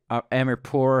Lily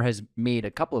Amirpour has made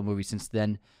a couple of movies since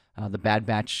then. The Bad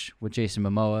Batch with Jason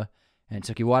Momoa and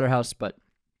Suki Waterhouse. But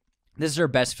this is her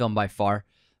best film by far.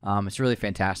 It's really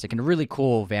fantastic and a really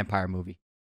cool vampire movie.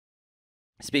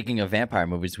 Speaking of vampire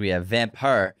movies, we have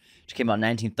Vampire, which came out in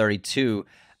 1932,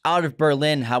 out of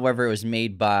Berlin. However, it was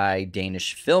made by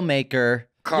Danish filmmaker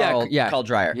Carl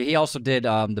Dreyer. He also did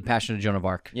The Passion of Joan of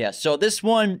Arc. Yeah, so this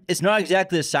one, it's not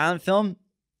exactly a silent film.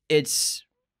 It's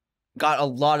got a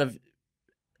lot of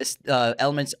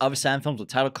elements of silent films with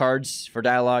title cards for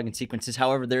dialogue and sequences.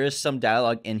 However, there is some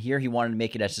dialogue in here. He wanted to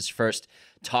make it as his first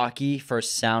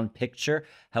sound picture.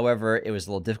 However, it was a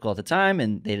little difficult at the time,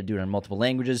 and they had to do it in multiple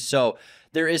languages. So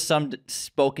there is some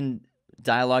spoken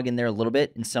dialogue in there a little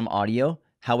bit and some audio.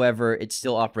 However, it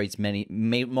still operates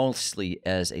mostly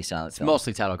as a silent film.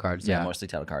 Mostly title cards, yeah. Mostly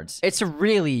title cards. It's a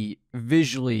really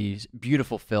visually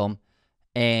beautiful film,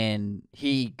 and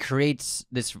he creates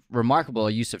this remarkable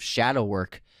use of shadow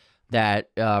work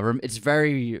that it's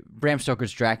very Bram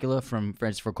Stoker's Dracula from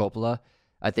Francis Ford Coppola.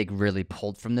 I think really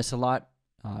pulled from this a lot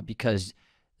because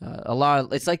a lot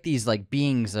of it's like these like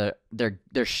beings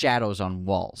they're shadows on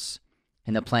walls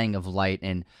and the playing of light,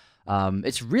 and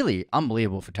it's really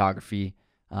unbelievable photography.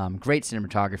 Great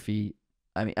cinematography.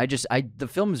 I mean, the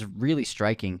film is really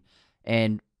striking,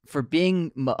 and for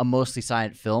being a mostly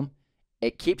silent film,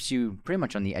 it keeps you pretty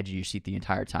much on the edge of your seat the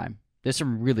entire time. There's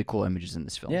some really cool images in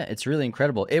this film. Yeah, it's really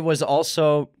incredible. It was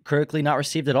also critically not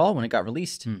received at all when it got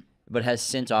released, but has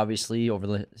since, obviously, over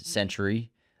the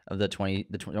century of the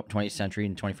 20th century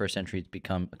and 21st century, it's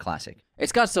become a classic.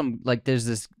 It's got some, like, there's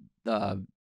this, the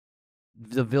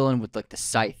villain with, like, the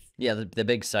scythe. Yeah, the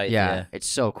big scythe. Yeah, it's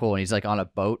so cool. And he's, like, on a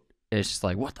boat. And it's just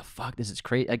like, what the fuck? This is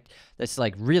crazy. Like, that's,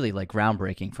 like, really, like,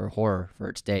 groundbreaking for horror for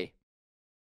its day.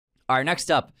 All right,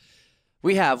 next up,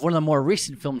 we have one of the more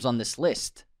recent films on this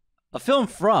list. A film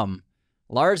from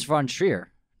Lars von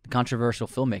Trier, the controversial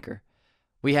filmmaker.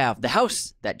 We have The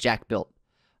House That Jack Built,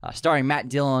 starring Matt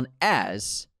Dillon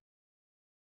as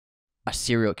a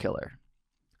serial killer.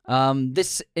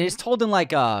 This is told in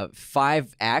like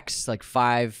 5 acts, like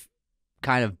 5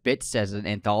 kind of bits as an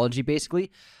anthology,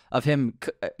 basically, of him.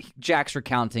 Jack's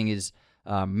recounting his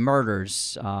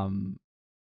murders.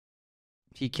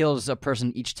 He kills a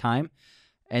person each time,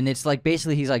 and it's like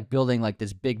basically he's like building like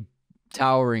this big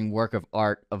towering work of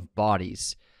art of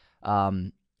bodies.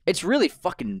 It's really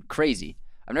fucking crazy.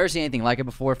 I've never seen anything like it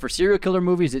before. For serial killer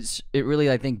movies, it really,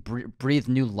 I think, breathed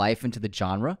new life into the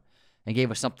genre and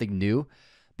gave us something new,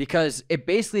 because it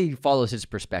basically follows his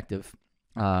perspective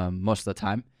most of the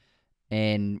time,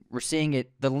 and we're seeing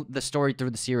it the story through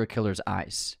the serial killer's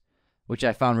eyes, which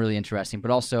I found really interesting.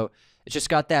 But also, it's just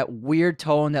got that weird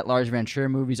tone that Lars von Trier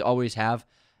movies always have,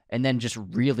 and then just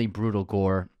really brutal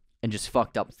gore and just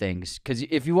fucked up things. Because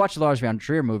if you watch a Lars von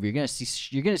Trier movie, you're gonna see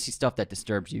stuff that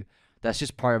disturbs you. That's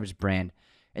just part of his brand,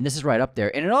 and this is right up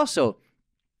there. And it also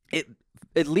it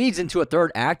leads into a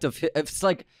third act of it's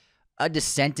like a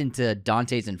descent into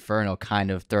Dante's Inferno kind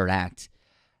of third act,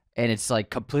 and it's like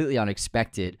completely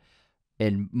unexpected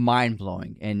and mind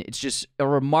blowing, and it's just a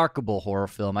remarkable horror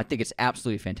film. I think it's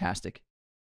absolutely fantastic.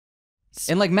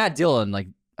 And like Matt Dillon, like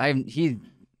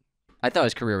I thought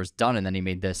his career was done, and then he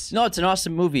made this. No, it's an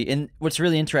awesome movie. And what's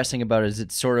really interesting about it is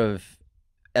it's sort of,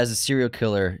 as a serial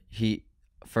killer,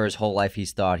 for his whole life,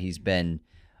 he's thought he's been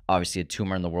obviously a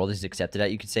tumor in the world. He's accepted that,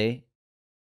 you could say.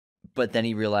 But then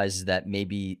he realizes that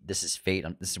maybe this is fate.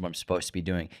 This is what I'm supposed to be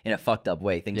doing in a fucked up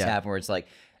way. Things happen where it's like,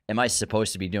 am I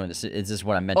supposed to be doing this? Is this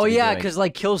what I'm meant to be doing? Oh, yeah, because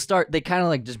like kills they kind of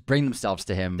like just bring themselves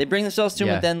to him. They bring themselves to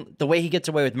him, but then the way he gets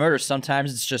away with murder,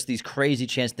 sometimes it's just these crazy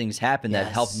chance things happen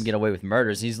that help him get away with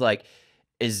murders. He's like,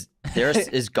 is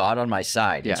God on my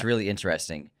side? Yeah. It's really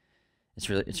interesting. It's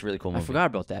a really cool movie. I forgot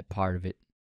about that part of it.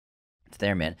 It's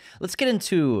there, man. Let's get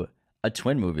into a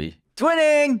twin movie.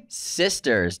 Twinning!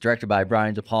 Sisters, directed by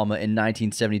Brian De Palma in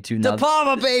 1972. De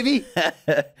Palma, baby!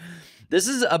 This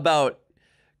is about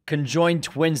conjoined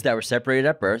twins that were separated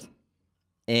at birth,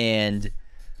 and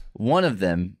one of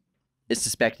them is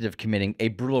suspected of committing a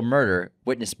brutal murder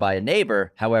witnessed by a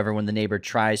neighbor. However, when the neighbor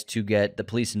tries to get the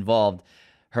police involved,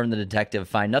 her and the detective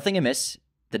find nothing amiss.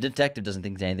 The detective doesn't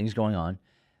think anything's going on,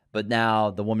 But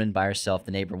now the woman by herself,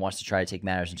 the neighbor, wants to try to take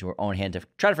matters into her own hand to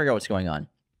try to figure out what's going on.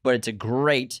 But it's a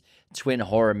great twin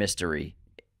horror mystery,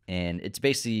 and it's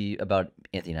basically about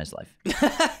Anthony and I's life.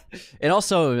 And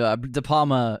also, De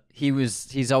Palma, he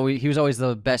was always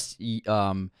the best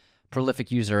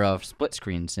prolific user of split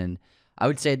screens, and I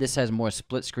would say this has more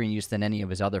split screen use than any of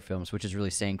his other films, which is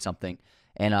really saying something.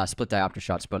 And split diopter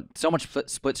shots, but so much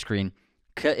split screen,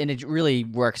 and it really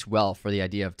works well for the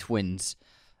idea of twins.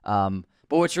 But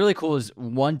what's really cool is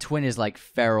one twin is like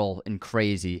feral and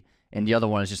crazy, and the other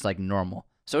one is just like normal.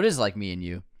 So it is like me and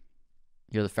you.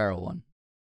 You're the feral one.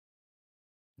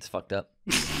 It's fucked up.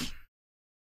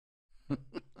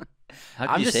 How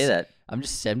can you say that? I'm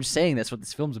just saying that's what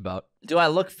this film's about. Do I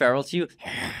look feral to you?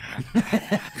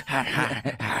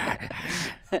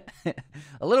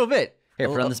 A little bit. Here,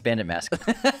 put on this bandit mask.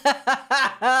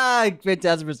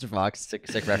 Fantastic, Mr. Fox.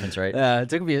 Sick reference, right? It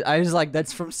took me. I was like,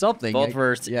 that's from something. Both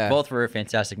were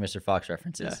fantastic Mr. Fox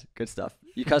references. Yeah, good stuff.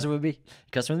 You cussing with me?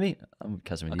 Cussing with me? I'm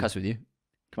cussing with I'll you. cuss with you.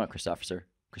 Come on, Christopherson.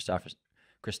 Sorry,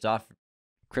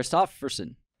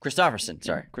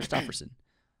 Christopherson.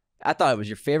 I thought it was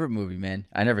your favorite movie, man.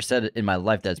 I never said it in my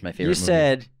life that's my favorite movie. You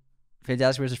said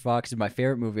Fantastic Mr. Fox is my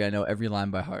favorite movie. I know every line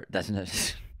by heart. That's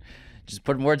just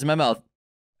putting words in my mouth.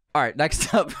 All right,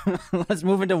 next up, let's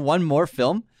move into one more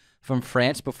film from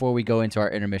France before we go into our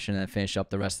intermission and finish up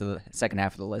the rest of the second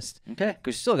half of the list. Okay.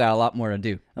 Because we still got a lot more to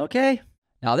do. Okay.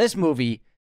 Now, this movie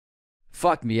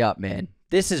fucked me up, man.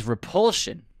 This is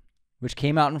Repulsion, which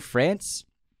came out in France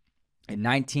in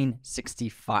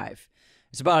 1965.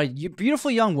 It's about a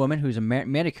beautiful young woman who's a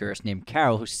manicurist named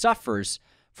Carol who suffers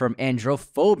from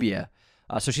androphobia.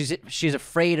 So she's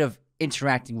afraid of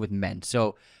interacting with men.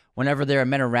 So whenever there are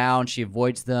men around, she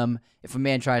avoids them. If a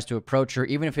man tries to approach her,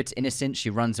 even if it's innocent, she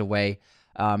runs away.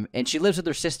 And she lives with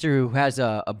her sister who has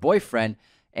a boyfriend,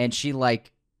 and she can't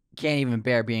even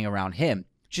bear being around him.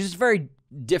 She's just very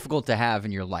difficult to have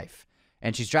in your life.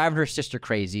 And she's driving her sister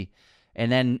crazy.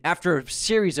 And then after a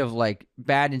series of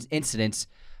bad incidents,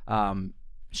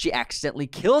 she accidentally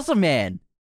kills a man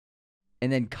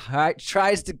and then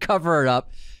tries to cover it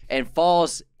up and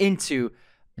falls into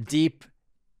deep,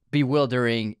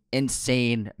 bewildering,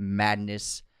 insane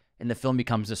madness. And the film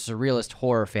becomes a surrealist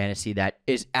horror fantasy that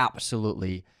is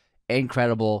absolutely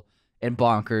incredible and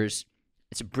bonkers.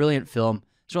 It's a brilliant film.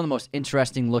 It's one of the most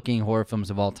interesting looking horror films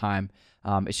of all time.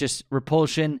 It's just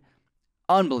Repulsion.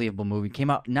 Unbelievable movie. Came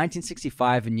out in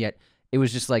 1965, and yet it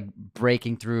was just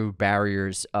breaking through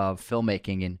barriers of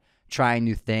filmmaking and trying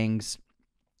new things.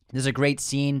 There's a great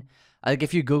scene.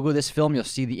 If you Google this film, you'll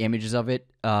see the images of it.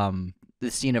 The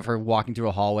scene of her walking through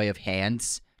a hallway of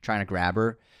hands trying to grab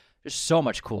her. There's so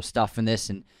much cool stuff in this,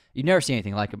 and you've never seen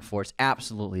anything like it before. It's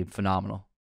absolutely phenomenal.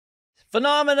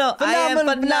 Phenomenal. I am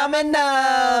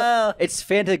phenomenal. It's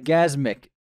phantasmic.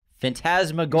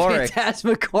 Phantasmagoric.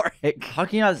 Phantasmagoric. How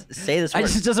can you not say this word? It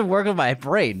just doesn't work with my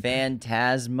brain.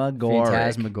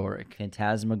 Phantasmagoric.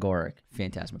 Phantasmagoric.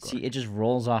 See, it just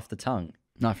rolls off the tongue.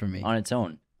 Not for me. On its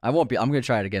own. I'm going to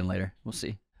try it again later. We'll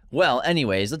see. Well,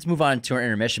 anyways, let's move on to our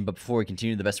intermission. But before we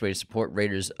continue, the best way to support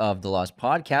Raiders of the Lost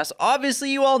podcast,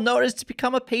 obviously you all noticed, to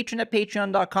become a patron at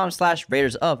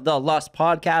patreon.com/Raiders of the Lost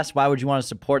podcast. Why would you want to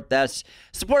support that?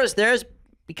 Support us there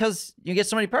because you get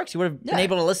so many perks. You would have been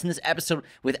able to listen to this episode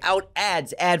without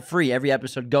ads, ad-free. Every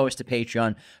episode goes to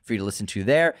Patreon for you to listen to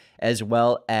there, as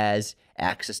well as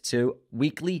access to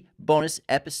weekly bonus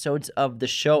episodes of the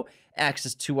show,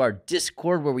 access to our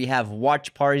Discord where we have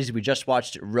watch parties. We just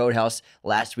watched Roadhouse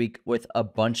last week with a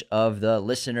bunch of the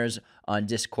listeners on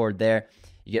Discord there.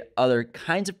 You get other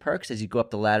kinds of perks as you go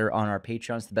up the ladder on our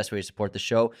Patreon. It's the best way to support the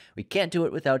show. We can't do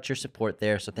it without your support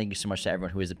there, so thank you so much to everyone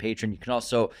who is a patron. You can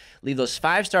also leave those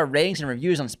 5-star ratings and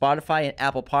reviews on Spotify and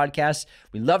Apple Podcasts.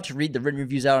 We love to read the written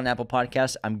reviews out on Apple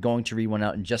Podcasts. I'm going to read one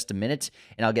out in just a minute,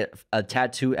 and I'll get a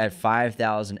tattoo at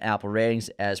 5,000 Apple ratings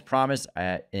as promised,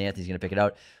 and Anthony's going to pick it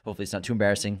out. Hopefully it's not too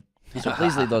embarrassing. So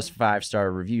please leave those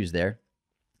 5-star reviews there.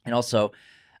 And also,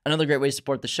 another great way to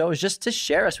support the show is just to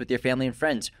share us with your family and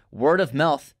friends. Word of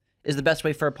mouth is the best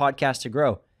way for a podcast to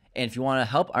grow. And if you want to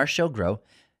help our show grow,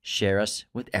 share us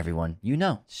with everyone you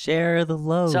know. Share the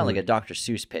load. Sound like a Dr.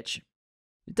 Seuss pitch.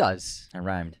 It does. I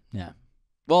rhymed. Yeah.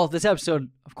 Well, this episode,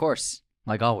 of course,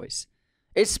 like always,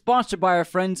 is sponsored by our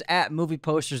friends at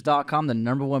movieposters.com, the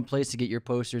 #1 place to get your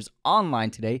posters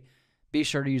online today. Be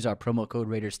sure to use our promo code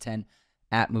Raiders10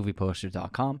 at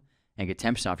movieposters.com and get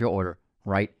 10% off your order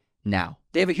right now.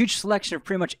 They have a huge selection of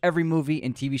pretty much every movie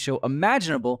and TV show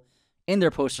imaginable in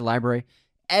their poster library.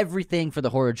 Everything for the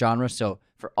horror genre. So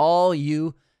for all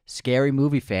you scary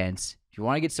movie fans, if you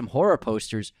want to get some horror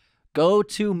posters, go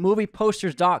to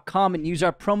movieposters.com and use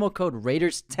our promo code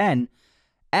Raiders10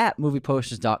 at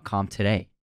movieposters.com today.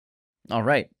 All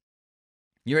right.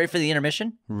 You ready for the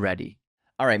intermission? Ready.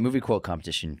 All right, movie quote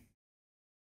competition.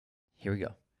 Here we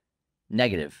go.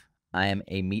 Negative. I am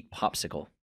a meat popsicle.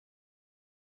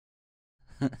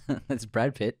 That's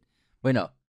Brad Pitt. Wait, no.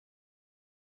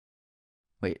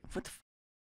 Wait, what the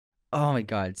oh my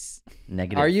god.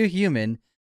 Negative. Are you human?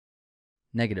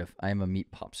 Negative. I am a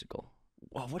meat popsicle.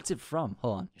 Whoa, what's it from?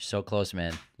 Hold on. You're so close,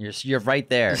 man. You're right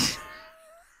there.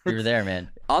 You're there,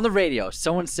 man. On the radio,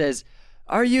 someone says,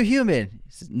 "Are you human?"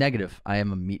 He says, negative. I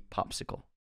am a meat popsicle.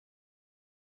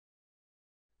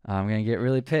 I'm going to get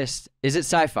really pissed. Is it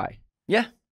sci-fi? Yeah.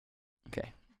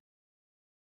 Okay.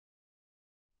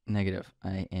 Negative.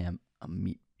 I am a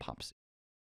meat popsicle.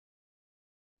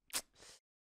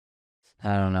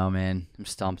 I don't know, man. I'm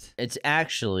stumped. It's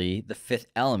actually The Fifth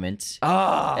Element.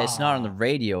 Oh! It's not on the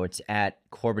radio. It's at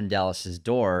Corbin Dallas's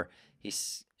door.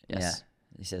 Yes. Yeah.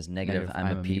 He says negative. I'm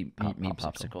a meat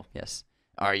popsicle. Yes.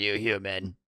 Are you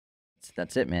human?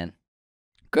 That's it, man.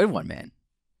 Good one, man.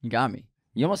 You got me.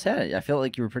 You almost had it. I felt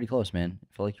like you were pretty close, man. I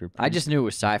felt like you were. I just knew it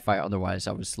was sci-fi. Otherwise,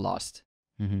 I was lost.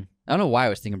 Mm-hmm. I don't know why I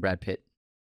was thinking Brad Pitt.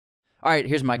 All right,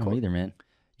 here's my quote. Either, man.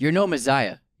 You're no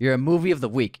Messiah. You're a movie of the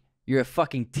week. You're a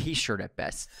fucking T-shirt at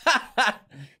best.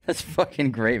 That's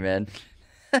fucking great, man.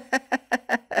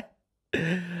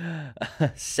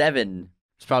 7.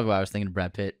 That's probably why I was thinking of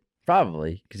Brad Pitt.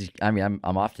 Probably, because I'm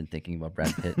often thinking about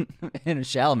Brad Pitt. And a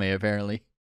Chalamet, apparently.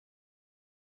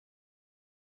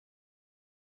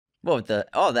 What with the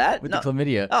that with the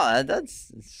chlamydia? Oh,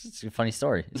 it's a funny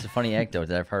story. It's a funny anecdote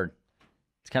that I've heard.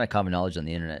 It's kind of common knowledge on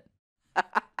the internet. I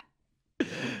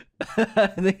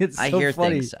think it's so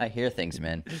funny. Things. I hear things,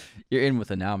 man. You're in with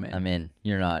it now, man. I'm in.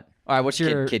 You're not. All right, what's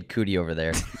your Kid Cootie over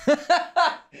there?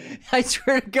 I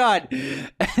swear to God,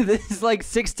 this is like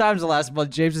 6 times the last month.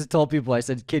 James has told people I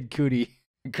said Kid Cootie.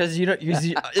 Because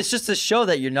it's just to show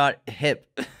that you're not hip.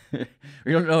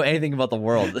 You don't know anything about the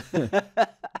world.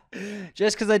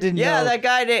 Just because I didn't know. Yeah,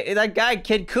 that guy,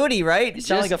 Kid Cootie, right? You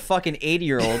sound like a fucking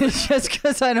 80-year-old. Just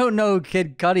because I don't know who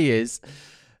Kid Cudi is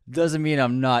doesn't mean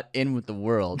I'm not in with the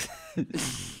world.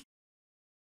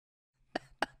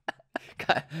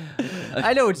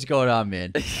 I know what's going on,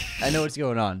 man. I know what's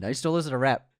going on. I used to listen to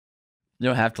rap. You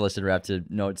don't have to listen to rap to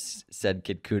know it's said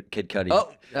Kid Cudi.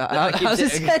 Oh, how's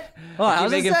it said? I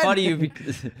keep making fun of you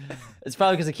because it's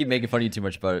probably because I keep making fun of you too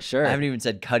much about it. Sure. I haven't even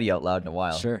said Cudi out loud in a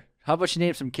while. Sure. How about you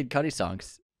name some Kid Cudi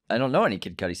songs? I don't know any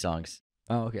Kid Cudi songs.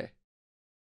 Oh, okay.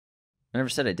 I never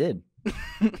said I did.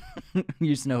 You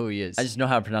just know who he is. I just know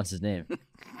how to pronounce his name.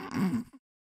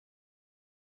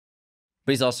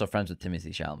 But he's also friends with Timothée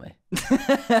Chalamet.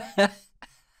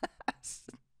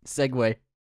 Segue.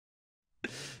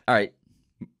 All right.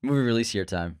 Movie release year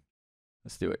time.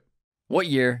 Let's do it. What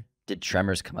year did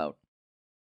Tremors come out?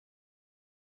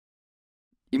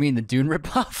 You mean the Dune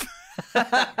ripoff?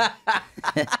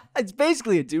 It's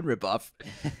basically a Dune ripoff.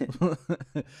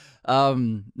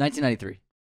 1993.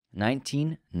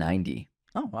 1990.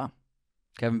 Oh, wow.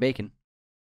 Kevin Bacon.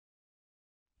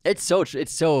 It's so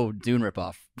Dune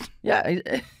ripoff. Yeah,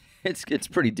 it's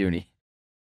pretty Dooney.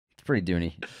 It's pretty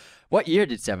Dooney. What year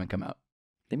did 7 come out?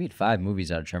 They made 5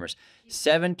 movies out of Tremors.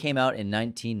 7 came out in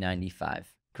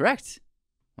 1995. Correct.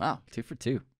 Wow, 2 for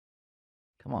 2.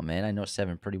 Come on, man. I know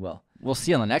 7 pretty well. We'll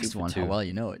see on the next 2 for one 2. how well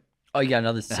you know it. Oh, you got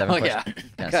another 7 question?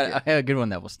 Yeah. I had a good one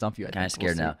that will stump you. Kind of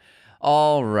scared now.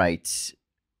 All right.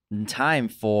 Time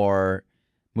for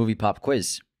movie pop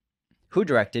quiz. Who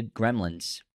directed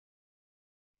Gremlins?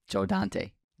 Joe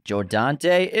Dante. Joe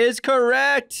Dante is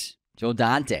correct. Joe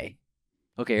Dante.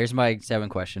 Okay, here's my 7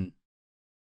 question.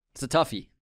 It's a toughie.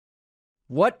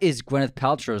 What is Gwyneth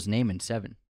Paltrow's name in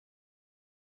 7?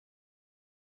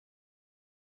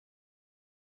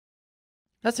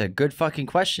 That's a good fucking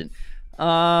question.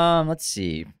 Let's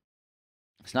see.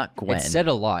 It's not Gwen. It said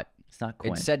a lot. It's not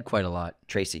Gwen. It said quite a lot.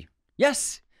 Tracy.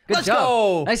 Yes. Good Let's job.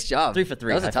 go. Nice job. 3 for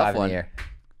 3. That was a tough one. In the air.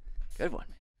 Good one.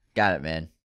 Got it, man.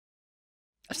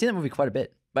 I've seen that movie quite a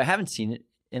bit, but I haven't seen it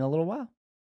in a little while.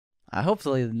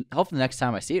 Hopefully the next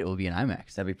time I see it will be in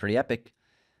IMAX. That'd be pretty epic.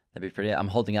 I'm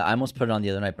holding out. I almost put it on the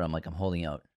other night, but I'm holding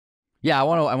out. Yeah, I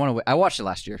want to. I watched it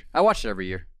last year. I watch it every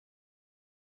year.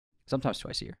 Sometimes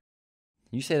twice a year.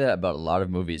 You say that about a lot of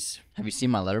movies. Have you seen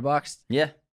my Letterboxd? Yeah,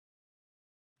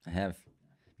 I have.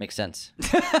 Makes sense.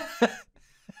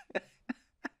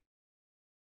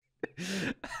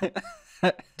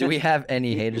 Do we have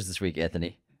any haters this week,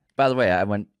 Anthony? By the way, I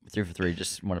went 3 for 3.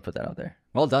 Just want to put that out there.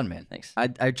 Well done, man. Thanks.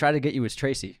 I tried to get you as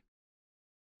Tracy.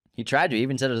 He tried to. He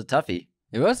even said it was a toughie.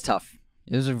 It was tough.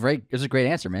 It was a great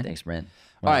answer, man. Thanks, man.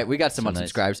 All right, we got some so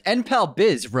unsubscribes. Nice. NPal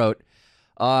Biz wrote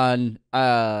on.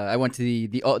 I went to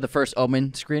the first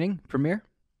Omen screening premiere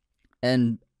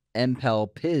And MPel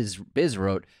Biz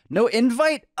wrote, no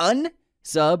invite,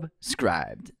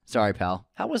 unsubscribed. Sorry, pal.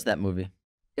 How was that movie?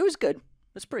 It was good. It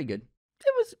was pretty good.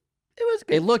 It was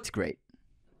good. It looked great.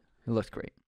 It looked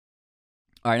great.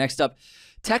 All right, next up,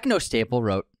 Techno Staple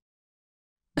wrote,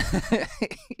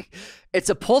 it's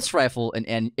a pulse rifle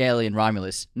in Alien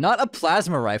Romulus, not a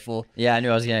plasma rifle. Yeah, I knew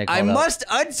I was going to I must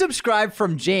unsubscribe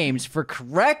from James for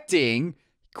correcting,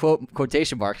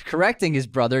 quotation marks, correcting his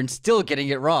brother and still getting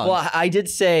it wrong. Well, I did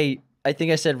say, I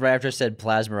think I said right after I said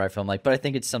plasma rifle. I'm like, but I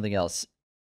think it's something else.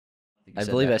 I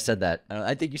believe I said that.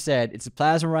 I think you said it's a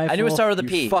plasma rifle. I knew it started with a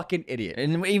P. You fucking idiot.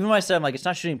 And even when I said, I'm like, it's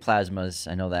not shooting plasmas.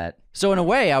 I know that. So in a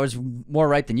way, I was more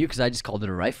right than you because I just called it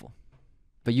a rifle.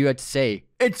 But you had to say,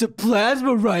 it's a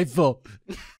plasma rifle.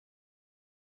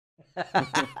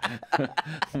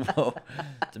 Whoa.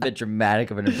 It's a bit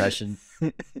dramatic of an impression.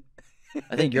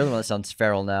 I think you're the one that sounds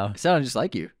feral now. It sounded just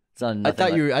like you. I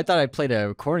thought I played a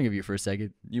recording of you for a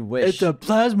second. You wish. It's a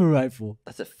plasma rifle.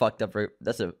 That's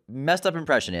a messed up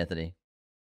impression, Anthony.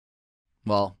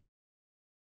 Well,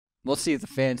 we'll see if the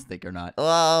fans think or not.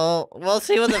 Well, we'll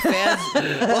see what the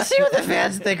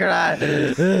fans think or not.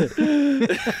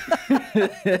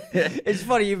 It's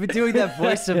funny, you've been doing that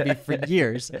voice of me for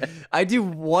years. I do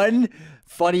one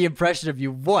funny impression of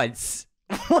you once.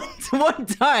 One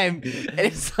time, and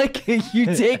it's like you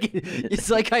take it. It's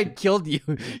like I killed you.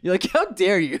 You're like, how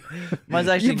dare you? Mine's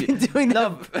actually you've been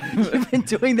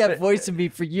doing that voice of me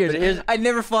for years. I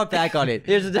never fought back on it.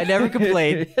 I never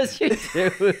complained. Yes, you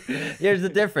do. Here's the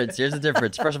difference.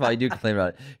 First of all, you do complain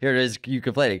about it. Here it is. You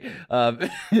complaining.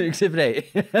 Exhibit A.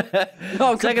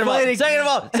 No, second of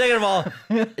all,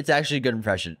 it's actually a good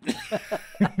impression.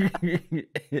 And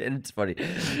it's funny.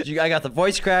 I got the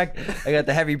voice crack. I got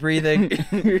the heavy breathing.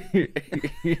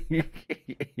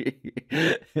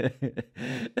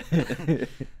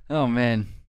 Oh man,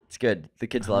 it's good. The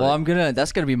kids love it. Well,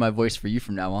 that's gonna be my voice for you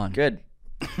from now on. Good,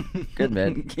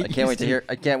 man. I can't wait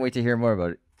to hear more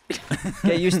about it.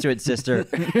 Get used to it, sister.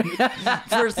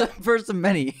 First of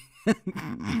many.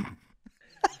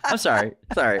 I'm sorry.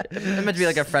 It meant to be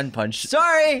like a friend punch.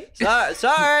 Sorry.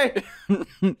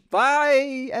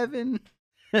 Bye, Evan.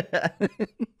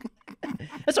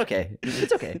 It's okay.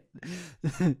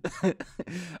 All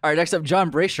right, next up,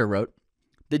 John Brasher wrote,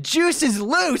 the juice is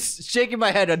loose. Shaking my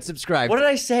head, unsubscribed. What did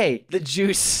I say? The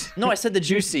juice. No, I said the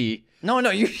juicy. No,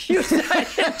 you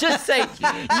said, just say,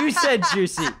 you said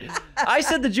juicy. I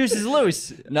said the juice is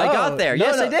loose. No, I got there.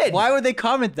 Yes, I did. Why would they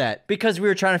comment that? Because we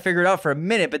were trying to figure it out for a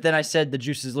minute, but then I said the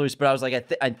juice is loose, but I was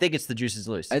like, I think it's the juice is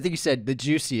loose. I think you said the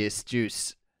juiciest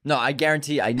juice. No, I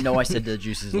guarantee, I know I said the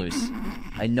juice is loose.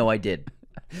 I know I did.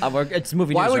 It's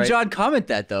movie news, Why would right? John comment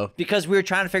that, though? Because we were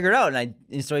trying to figure it out, and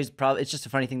so it's just a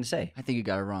funny thing to say. I think you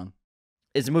got it wrong.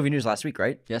 It's a movie news last week,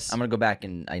 right? Yes. I'm going to go back,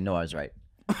 and I know I was right.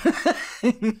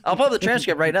 I'll pull up the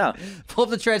transcript right now. Pull up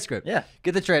the transcript. Yeah.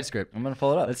 Get the transcript. I'm going to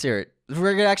pull it up. Let's hear it.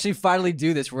 We're going to actually finally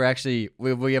do this. We're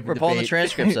pulling the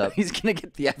transcripts up. He's going to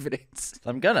get the evidence.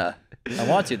 I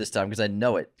want to this time because I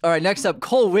know it. All right, next up,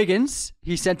 Cole Wiggins.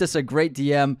 He sent us a great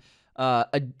DM. A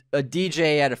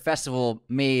DJ at a festival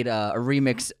made a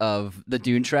remix of the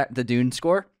Dune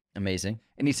score. Amazing.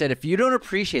 And he said, if you don't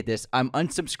appreciate this, I'm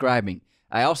unsubscribing.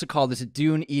 I also call this a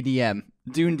Dune EDM.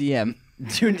 Dune DM.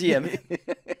 Dune DM.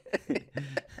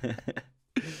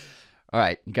 All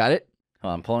right, you got it? Oh,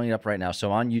 I'm pulling it up right now.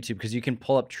 So on YouTube, because you can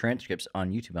pull up transcripts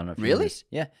on YouTube. I don't know if you know Really? this.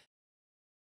 Yeah.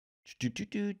 So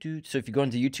if you go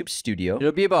into YouTube Studio.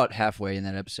 It'll be about halfway in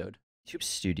that episode. YouTube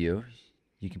Studio.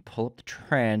 You can pull up the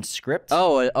transcript.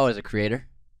 Oh, as a creator?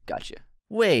 Gotcha.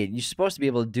 Wait, you're supposed to be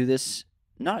able to do this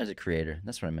not as a creator.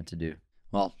 That's what I meant to do.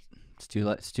 Well, it's too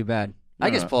bad. I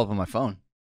can just pull up on my phone.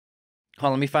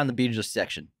 Hold on, let me find the Beetlejuice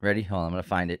section. Ready? Hold on, I'm going to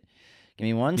find it. Give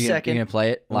me 1 second. You going to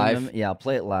play it live? Yeah, I'll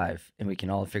play it live, and we can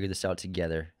all figure this out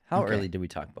together. How early did we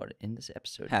talk about it in this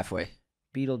episode? Halfway.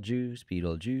 Beetlejuice.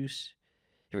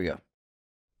 Here we go. All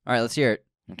right, let's hear it.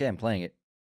 Okay, I'm playing it.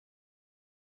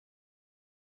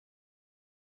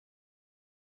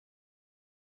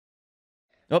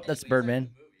 Oh, that's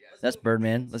Birdman. That's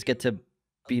Birdman. Let's get to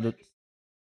Beetle.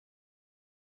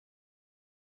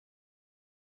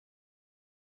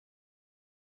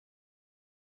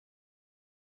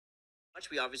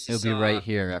 We obviously It'll be right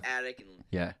here. Attic and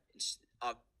yeah.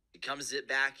 It comes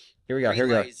back. Here we go. I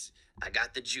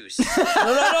got the juice.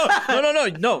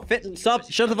 No.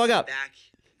 Stop. Shut the fuck up.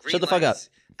 Shut the fuck up.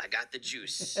 I got the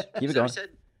juice. Keep it going.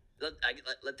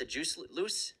 Let the juice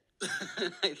loose.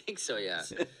 I think so, yeah.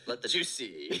 Let the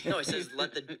juicy. No, it says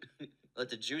let Let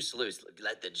the juice loose.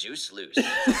 Let the juice loose.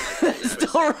 It's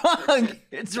still wrong.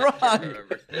 It's wrong.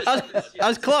 I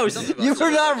was close. You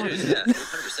were not. Yeah, 100%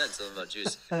 something about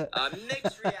juice.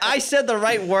 Mixed reaction. I said the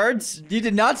right words. You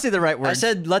did not say the right word. I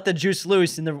said let the juice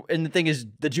loose, and the thing is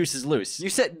the juice is loose. You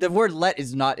said the word "let"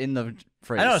 is not in the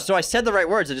phrase. I know, so I said the right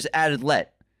words. I just added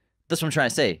let. That's what I'm trying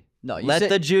to say. No, you let said-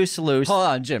 the juice loose. Hold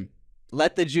on, Jim.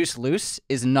 Let the juice loose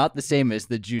is not the same as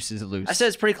the juice is loose. I said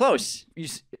it's pretty close. You're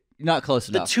not close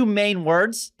The enough. two main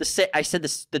words. I said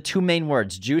the two main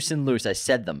words, juice and loose. I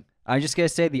said them. I'm just gonna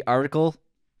say the article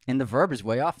and the verb is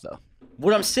way off though.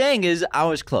 What I'm saying is I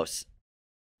was close.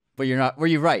 But you're not. Were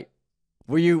you right?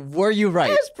 Were you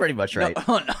right? That's pretty much right.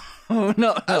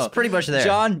 No. I was pretty much there.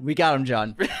 John, we got him,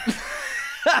 John.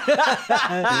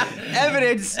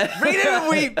 Evidence. Read it and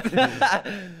weep.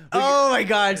 Oh my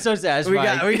God, so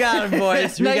satisfying. We got him,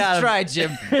 boys. We Nice got him. try,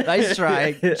 Jim. Nice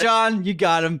try, John. You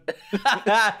got him.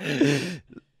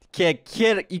 You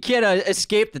can't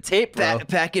escape the tape, bro.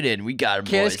 Pack it in. We got him,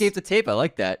 Can't boys. escape the tape. I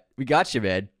like that. We got you,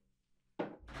 man.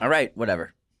 All right,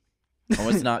 whatever. I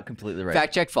was not completely right.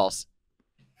 Fact check false.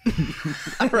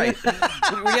 All right.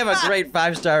 We have a great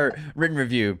 5-star written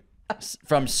review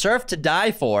from Surf to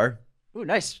Die For. Ooh,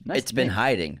 nice. It's been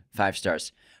hiding 5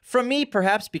 stars. From me,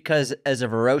 perhaps because as a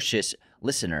voracious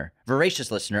listener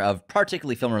of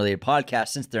particularly film-related podcasts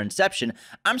since their inception,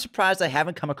 I'm surprised I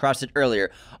haven't come across it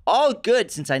earlier. All good,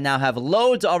 since I now have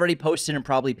loads already posted and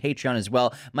probably Patreon as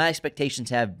well. My expectations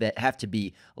have to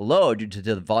be low due to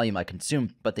the volume I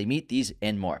consume, but they meet these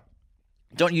and more.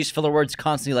 Don't use filler words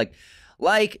constantly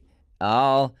like,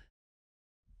 I'll,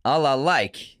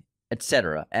 like,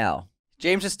 etc. Al.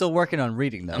 James is still working on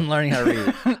reading, though. I'm learning how to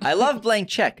read. I love blank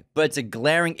check, but it's a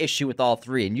glaring issue with all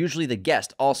three, and usually the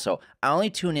guest also. I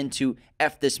only tune into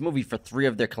F this movie for 3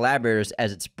 of their collaborators,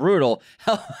 as it's brutal.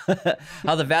 How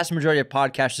the vast majority of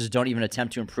podcasters don't even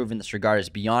attempt to improve in this regard is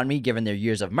beyond me, given their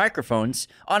years of microphones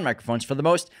for the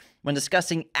most. When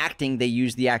discussing acting, they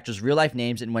use the actors' real-life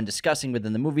names, and when discussing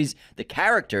within the movies, the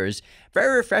characters.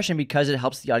 Very refreshing because it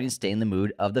helps the audience stay in the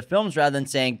mood of the films, rather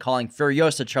than calling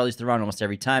Furiosa Charlize Theron almost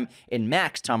every time. In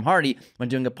Max, Tom Hardy, when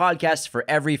doing a podcast, for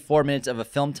every 4 minutes of a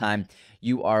film time,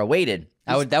 you are awaited.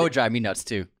 That would drive me nuts,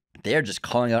 too. They're just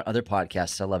calling out other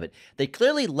podcasts. I love it. They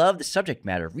clearly love the subject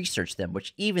matter, research them,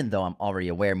 which even though I'm already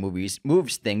aware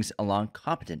moves things along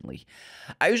competently.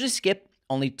 I usually skip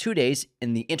only 2 days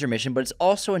in the intermission, but it's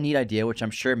also a neat idea, which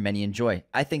I'm sure many enjoy.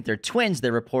 I think they're twins.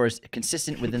 Their rapport is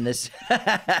consistent within this.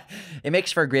 It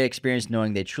makes for a great experience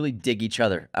knowing they truly dig each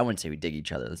other. I wouldn't say we dig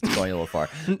each other. That's going a little far.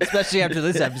 Especially after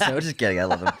this episode. Just kidding. I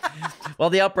love them. Well,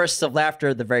 the outbursts of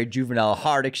laughter, the very juvenile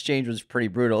hard exchange was pretty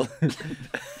brutal.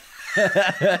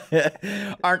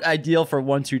 Aren't ideal for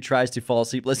one who tries to fall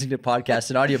asleep listening to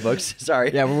podcasts and audiobooks.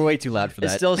 Sorry. Yeah, we're way too loud for that.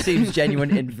 It still seems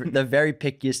genuine in the very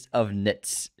pickiest of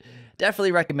nits.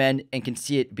 Definitely recommend and can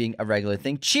see it being a regular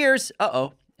thing. Cheers!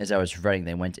 As I was writing,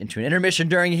 they went into an intermission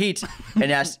during heat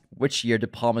and asked which year De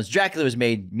Palma's Dracula was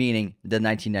made, meaning the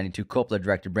 1992 Coppola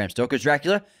director Bram Stoker's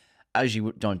Dracula. I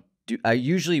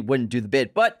usually wouldn't do the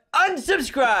bit, but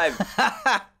unsubscribe!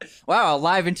 Wow, a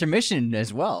live intermission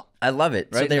as well. I love it.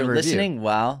 Right So they in were the review. listening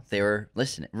while they were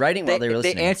listening. Writing while they were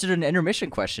listening. They answered an intermission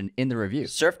question in the review.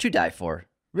 Surf to Die For.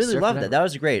 Really Surf loved to that. Die That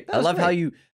was great. That I was love how great.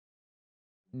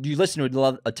 you listen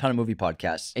to a ton of movie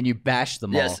podcasts. And you bashed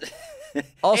them all. Yes.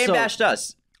 Also- and bashed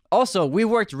us. Also, we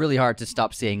worked really hard to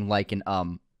stop saying like and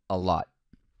a lot.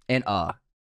 And I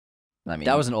mean,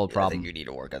 That was an old I problem. think you need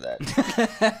to work on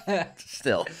that.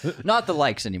 Still. not the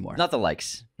likes anymore. Not the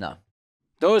likes. No.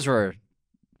 Those were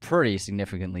pretty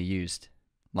significantly used.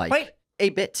 Like Quite a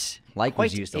bit. was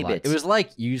quite used a a lot. bit. It was like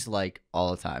used like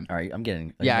all the time. All right, I'm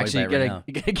getting Yeah, annoyed actually, by it right now.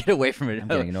 you gotta get away from it. I'm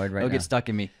getting annoyed right It'll now. get stuck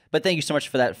in me. But thank you so much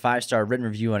for that 5-star written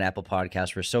review on Apple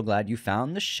Podcasts. We're so glad you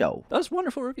found the show. That was a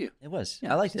wonderful review. It was.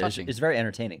 Yeah, I liked it's it. touching. It's very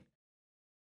entertaining.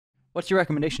 What's your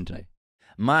recommendation today?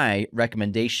 My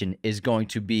recommendation is going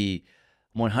to be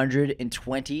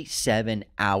 127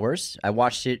 Hours. I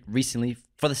watched it recently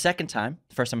for the second time.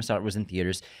 The first time I saw it was in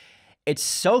theaters. It's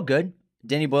so good.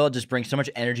 Danny Boyle just brings so much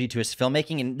energy to his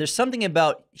filmmaking, and there's something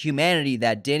about humanity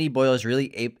that Danny Boyle is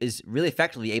really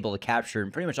effectively able to capture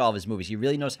in pretty much all of his movies. He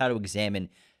really knows how to examine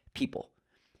people,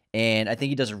 and I think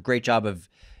he does a great job of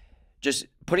just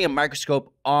putting a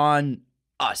microscope on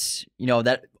us. You know,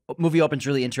 that movie opens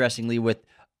really interestingly with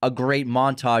a great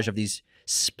montage of these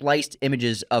spliced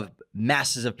images of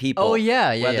masses of people. Oh,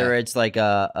 yeah. Whether it's like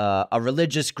a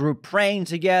religious group praying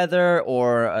together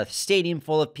or a stadium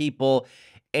full of people.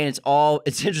 And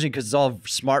it's interesting because it's all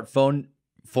smartphone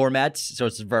formats. So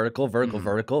it's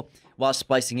vertical, while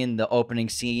splicing in the opening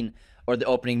scene or the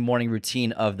opening morning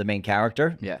routine of the main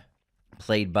character. Yeah.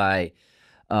 Played by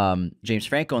James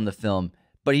Franco in the film,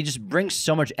 but he just brings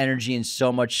so much energy and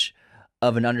so much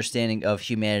of an understanding of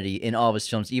humanity in all of his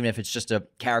films, even if it's just a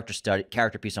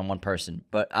character piece on one person.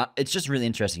 But it's just really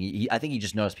interesting. I think he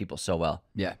just knows people so well.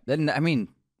 Yeah. Then I mean,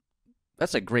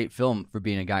 that's a great film for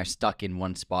being a guy stuck in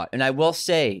one spot. And I will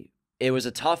say, it was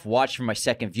a tough watch for my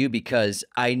second view because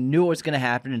I knew what was going to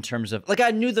happen in terms of, like, I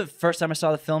knew the first time I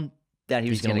saw the film that he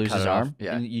was going to lose his arm.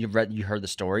 Yeah. You heard the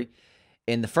story.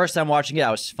 And the first time watching it, I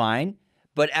was fine.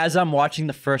 But as I'm watching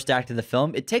the first act of the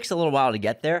film, it takes a little while to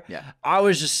get there. Yeah. I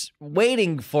was just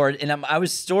waiting for it, and I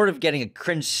was sort of getting a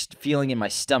cringe feeling in my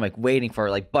stomach, waiting for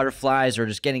it, like butterflies, or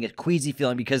just getting a queasy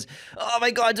feeling because, oh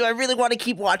my God, do I really want to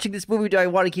keep watching this movie? Do I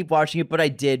want to keep watching it? But I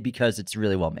did because it's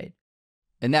really well made.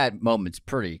 And that moment's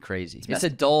pretty crazy. It's messed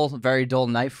a very dull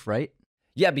knife, right?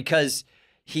 Yeah, because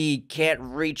he can't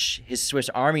reach his Swiss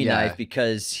Army knife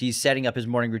because he's setting up his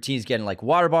morning routine. He's getting like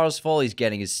water bottles full. He's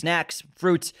getting his snacks,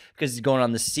 fruits, because he's going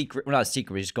on the secret, well, not a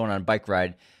secret, he's going on a bike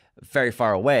ride very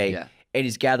far away. Yeah. And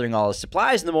he's gathering all his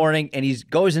supplies in the morning, and he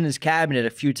goes in his cabinet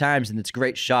a few times, and it's a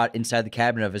great shot inside the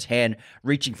cabinet of his hand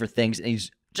reaching for things, and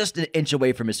he's just an inch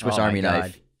away from his Swiss Army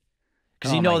knife.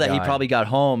 Because you know that he probably got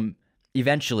home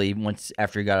eventually, once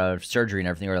after he got out of surgery and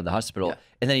everything, or out of the hospital,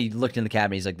 and then he looked in the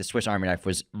cabinet. He's like, the Swiss Army knife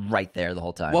was right there the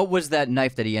whole time. What was that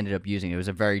knife that he ended up using? It was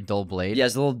a very dull blade. Yeah,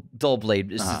 it's a little dull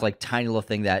blade. It's this like tiny little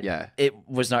thing that it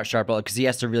was not sharp because he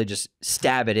has to really just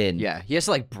stab it in. Yeah, he has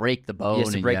to like break the bone. He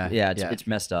has to break. It's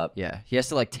messed up. Yeah, he has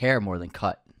to like tear more than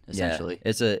cut. Essentially,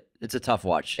 it's a tough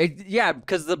watch.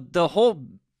 Because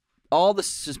all the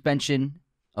suspension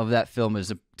of that film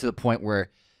is to the point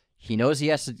where he knows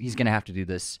he's going to have to do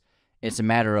this. It's a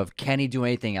matter of, can he do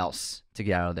anything else to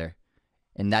get out of there?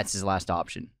 And that's his last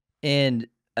option. And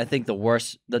I think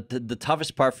the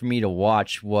toughest part for me to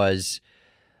watch was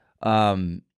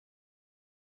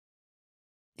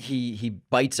he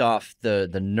bites off the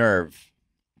nerve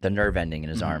ending in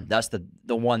his arm. That's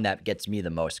the one that gets me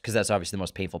the most, because that's obviously the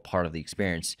most painful part of the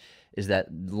experience, is that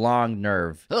long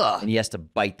nerve. And he has to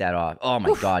bite that off. Oh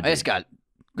my God. I just got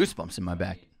goosebumps in my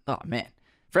back. Oh man.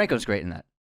 Franco's great in that.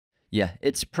 Yeah,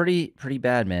 it's pretty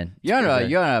bad, man. You're on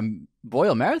a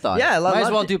Boyle marathon. Yeah, might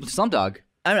as well do Slumdog.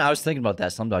 I mean, I was thinking about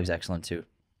that. Slumdog's excellent too.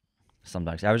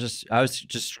 Slumdog's. I was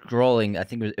just scrolling. I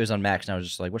think it was on Max, and I was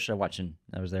just like, "What should I watch?" And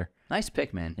I was there. Nice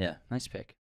pick, man. Yeah, nice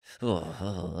pick.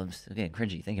 I'm still getting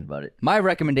cringy thinking about it. My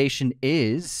recommendation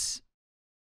is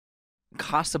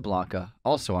Casablanca,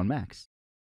 also on Max.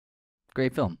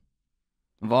 Great film.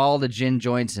 Of all the gin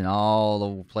joints in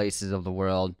all the places of the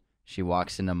world, she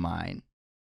walks into mine.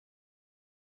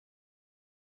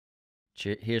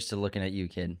 Here's to looking at you,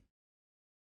 kid.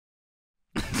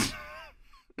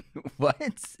 What?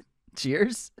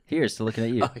 Cheers? Here's to looking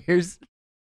at you. Oh, here's.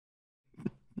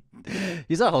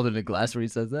 He's not holding a glass when he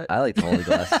says that. I like to hold a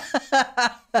glass.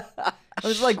 I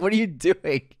was like, what are you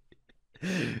doing?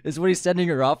 It's when he's sending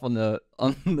her off on the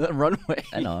runway.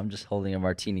 I know. I'm just holding a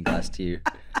martini glass to you.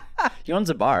 He owns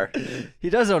a bar.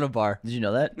 He does own a bar. Did you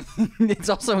know that? It's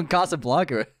also in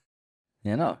Casablanca.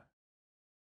 Yeah, no.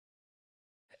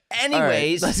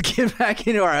 Anyways, let's get back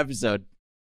into our episode.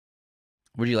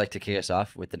 Would you like to kick us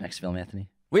off with the next film, Anthony?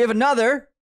 We have another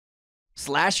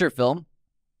slasher film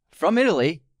from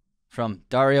Italy, from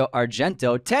Dario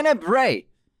Argento, Tenebrae,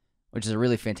 which is a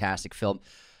really fantastic film.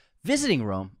 Visiting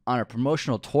Rome on a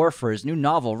promotional tour for his new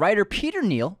novel, writer Peter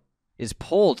Neal is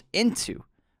pulled into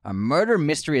a murder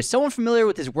mystery as someone familiar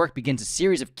with his work begins a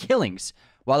series of killings.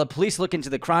 While the police look into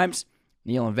the crimes,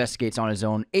 Neal investigates on his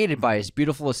own, aided by his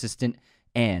beautiful assistant,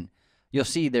 Anne. You'll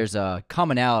see there's a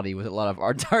commonality with a lot of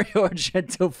our Dario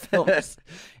Argento films.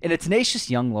 And a tenacious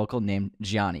young local named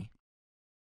Gianni.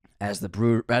 As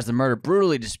the murder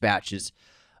brutally dispatches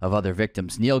of other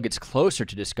victims, Neal gets closer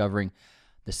to discovering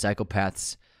the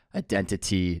psychopath's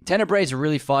identity. Tenebrae is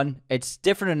really fun. It's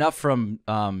different enough from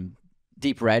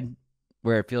Deep Red,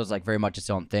 where it feels like very much its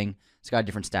own thing. It's got a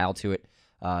different style to it.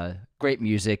 Great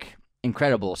music,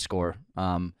 incredible score,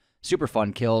 super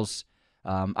fun kills.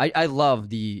 I love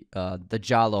the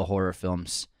giallo horror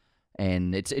films,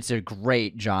 and it's a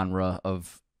great genre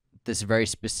of this very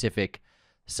specific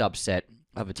subset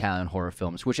of Italian horror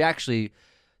films, which actually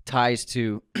ties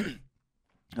to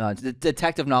the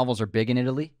detective novels are big in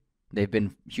Italy. They've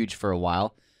been huge for a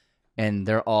while, and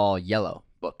they're all yellow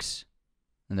books,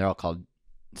 and they're all called.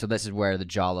 So this is where the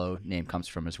giallo name comes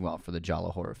from as well, for the giallo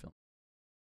horror film.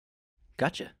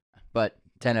 Gotcha. But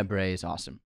Tenebrae is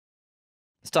awesome.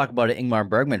 Let's talk about an Ingmar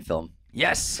Bergman film.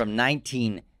 Yes. From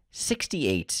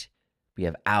 1968, we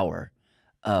have Hour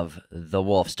of the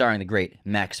Wolf, starring the great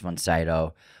Max von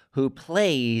Sydow, who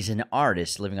plays an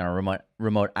artist living on a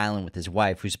remote island with his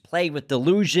wife, who's plagued with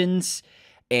delusions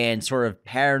and sort of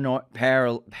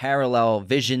parallel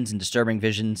visions and disturbing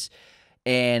visions.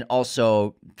 And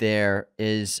also, there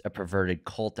is a perverted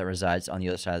cult that resides on the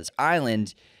other side of this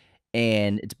island,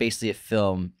 and it's basically a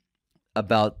film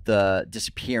about the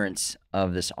disappearance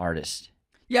of this artist.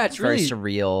 Yeah, it's very really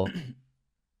surreal.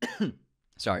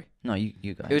 Sorry. No,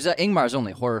 you go ahead. It was Ingmar's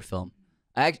only horror film.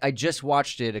 I just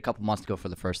watched it a couple months ago for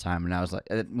the first time, and I was like,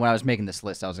 when I was making this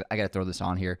list, I was like, I got to throw this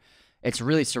on here. It's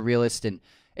really surrealist, and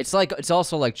it's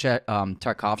also like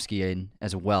Tarkovsky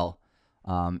as well.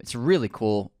 It's really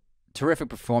cool. Terrific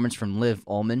performance from Liv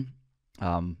Ullmann,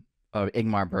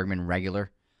 Ingmar Bergman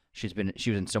regular. She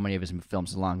was in so many of his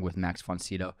films along with Max von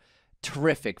Sydow.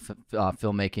 Terrific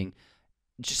filmmaking.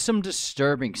 Just some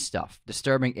disturbing stuff,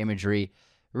 disturbing imagery,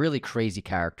 really crazy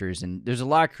characters, and there's a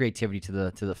lot of creativity to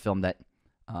the film that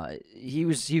he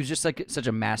was just like such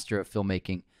a master of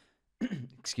filmmaking.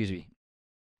 Excuse me.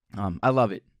 I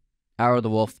love it. Hour of the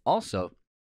Wolf. Also,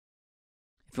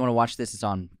 if you want to watch this, it's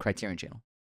on Criterion Channel.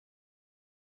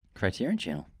 Criterion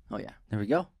Channel. Oh yeah, There we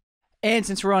go. and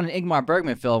since we're on an Ingmar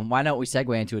Bergman film, why don't we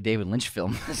segue into a David Lynch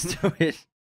film? Let's do it.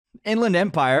 Inland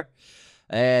Empire.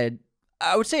 And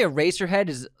I would say Eraserhead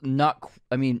is not,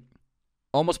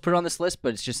 almost put it on this list,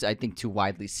 but it's just, I think, too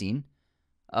widely seen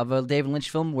of a David Lynch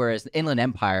film, whereas Inland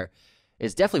Empire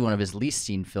is definitely one of his least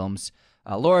seen films.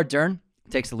 Laura Dern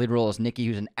takes the lead role as Nikki,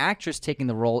 who's an actress taking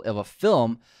the role of a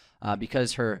film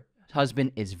because her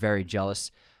husband is very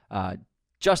jealous.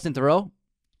 Justin Theroux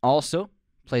also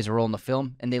plays a role in the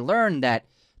film, and they learn that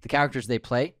the characters they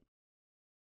play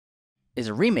is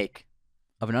a remake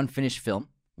of an unfinished film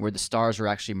where the stars were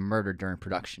actually murdered during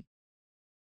production.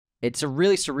 It's a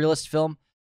really surrealist film.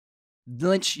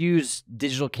 Lynch used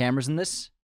digital cameras in this.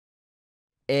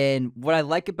 And what I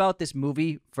like about this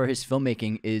movie for his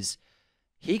filmmaking is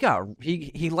he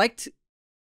liked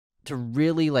to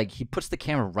really, he puts the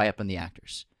camera right up on the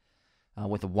actors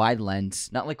with a wide lens,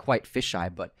 not like quite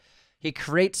fisheye, but he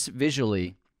creates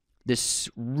visually this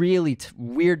really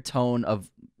weird tone of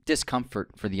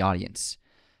discomfort for the audience.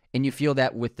 And you feel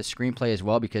that with the screenplay as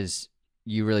well because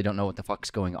you really don't know what the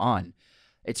fuck's going on.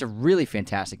 It's a really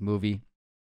fantastic movie.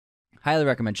 Highly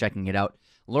recommend checking it out.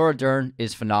 Laura Dern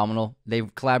is phenomenal.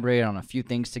 They've collaborated on a few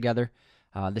things together.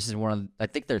 This is I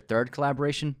think their third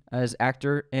collaboration as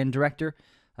actor and director.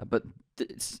 But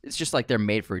it's just like they're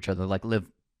made for each other, like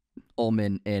Liv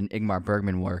Ullmann and Ingmar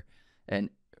Bergman were. And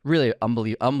really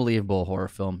unbelievable horror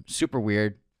film. Super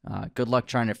weird. Good luck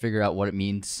trying to figure out what it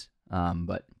means.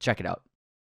 But check it out.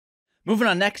 Moving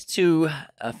on next to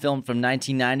a film from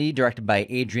 1990, directed by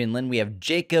Adrian Lyne, we have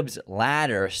Jacob's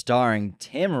Ladder, starring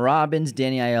Tim Robbins,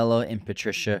 Danny Aiello, and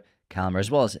Patricia Calmer, as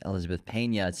well as Elizabeth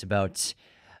Pena. It's about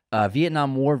a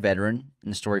Vietnam War veteran,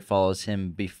 and the story follows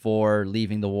him before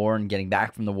leaving the war and getting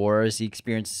back from the war as he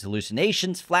experiences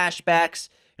hallucinations, flashbacks.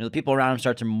 The people around him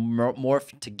start to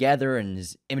morph together, and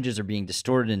his images are being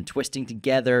distorted and twisting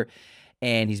together,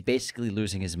 and he's basically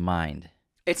losing his mind.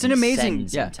 It's an amazing,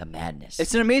 into madness.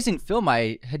 It's an amazing film.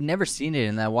 I had never seen it,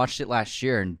 and I watched it last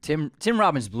year. And Tim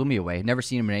Robbins blew me away. I'd never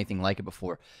seen him in anything like it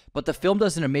before. But the film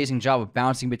does an amazing job of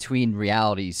bouncing between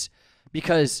realities,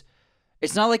 because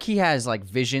it's not like he has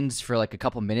visions for a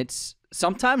couple minutes.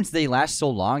 Sometimes they last so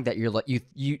long that you're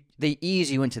they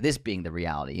ease you into this being the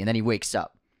reality, and then he wakes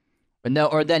up,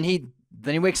 then he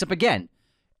wakes up again,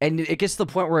 and it gets to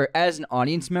the point where, as an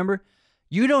audience member,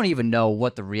 you don't even know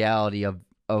what the reality of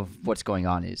what's going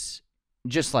on is,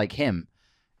 just like him.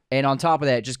 And on top of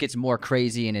that, it just gets more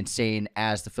crazy and insane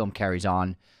as the film carries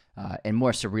on, and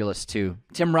more surrealist too.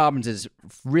 Tim Robbins is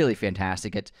really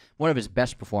fantastic. It's one of his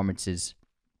best performances,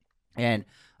 and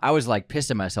I was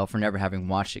pissed at myself for never having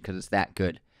watched it because it's that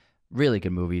good. Really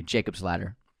good movie, Jacob's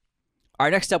Ladder. All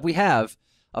right, next up we have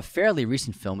a fairly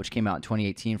recent film which came out in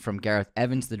 2018 from Gareth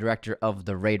Evans, the director of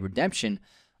The Raid Redemption,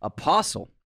 Apostle.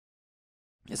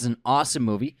 It's an awesome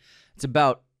movie. It's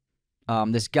about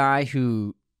this guy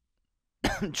who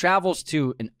travels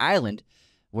to an island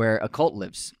where a cult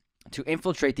lives to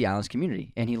infiltrate the island's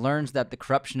community. And he learns that the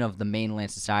corruption of the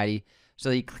mainland society, so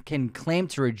that he can claim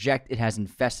to reject it, has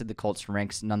infested the cult's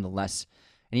ranks nonetheless.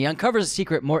 And he uncovers a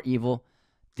secret more evil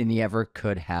than he ever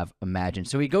could have imagined.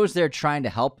 So he goes there trying to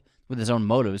help with his own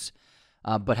motives.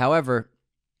 But however,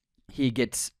 he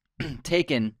gets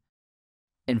taken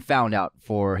and found out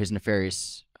for his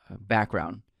nefarious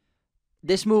background.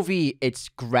 This movie, it's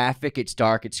graphic, it's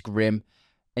dark, it's grim,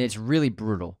 and it's really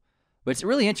brutal. But it's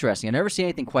really interesting. I've never seen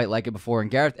anything quite like it before,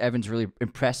 and Gareth Evans really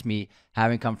impressed me,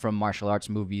 having come from martial arts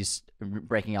movies,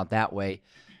 breaking out that way.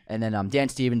 And then Dan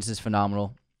Stevens is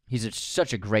phenomenal. He's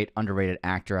such a great, underrated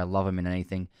actor. I love him in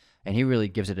anything, and he really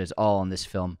gives it his all in this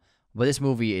film. But this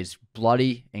movie is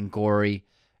bloody and gory.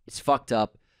 It's fucked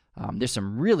up. There's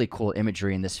some really cool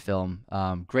imagery in this film.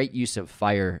 Great use of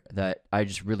fire that I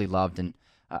just really loved, and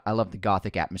I love the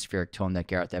gothic atmospheric tone that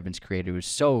Gareth Evans created. It was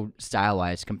so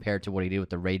stylized compared to what he did with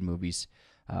the Raid movies,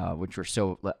 which were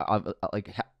so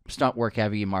like stunt work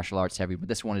heavy and martial arts heavy. But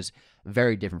this one is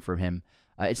very different from him.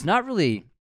 It's not really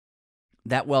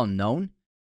that well known,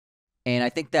 and I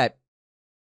think that,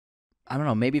 I don't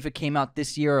know, maybe if it came out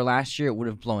this year or last year, it would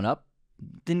have blown up.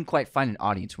 Didn't quite find an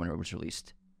audience when it was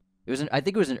released. I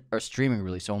think it was a streaming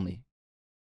release only.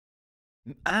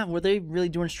 Were they really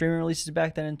doing streaming releases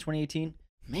back then in 2018?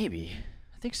 Maybe.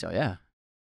 I think so, yeah.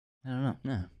 I don't know.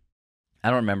 Yeah. I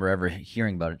don't remember ever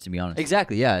hearing about it, to be honest.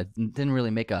 Exactly, yeah. It didn't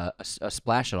really make a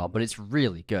splash at all, but it's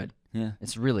really good. Yeah.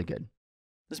 It's really good.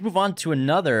 Let's move on to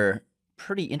another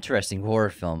pretty interesting horror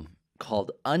film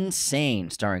called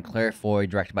Unsane, starring Claire Foy,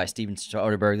 directed by Steven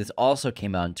Soderbergh. This also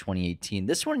came out in 2018.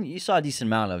 This one you saw a decent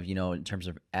amount of, in terms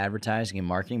of advertising and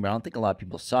marketing, but I don't think a lot of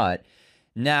people saw it.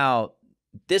 Now,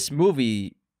 this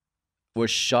movie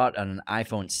was shot on an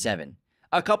iPhone 7.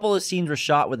 A couple of scenes were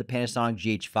shot with a Panasonic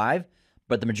GH5,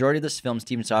 but the majority of this film,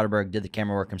 Steven Soderbergh did the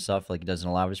camera work himself like he does in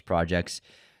a lot of his projects.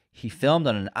 He filmed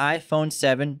on an iPhone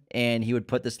 7, and he would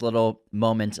put this little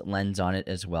moment lens on it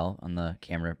as well, on the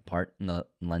camera part, in the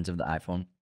lens of the iPhone.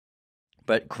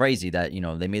 But crazy that,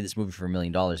 they made this movie for $1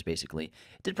 million, basically.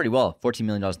 It did pretty well, $14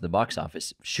 million at the box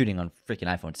office, shooting on freaking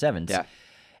iPhone 7s. Yeah.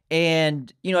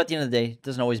 And, at the end of the day, it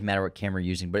doesn't always matter what camera you're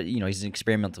using, but, he's an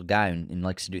experimental guy and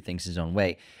likes to do things his own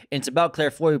way. And it's about Claire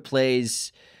Foy, who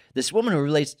plays this woman who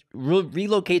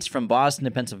relocates from Boston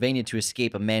to Pennsylvania to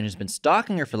escape a man who's been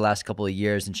stalking her for the last couple of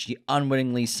years, and she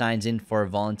unwittingly signs in for a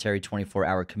voluntary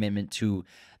 24-hour commitment to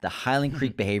the Highland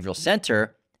Creek Behavioral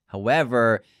Center.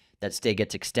 However, that stay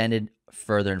gets extended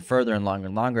further and further and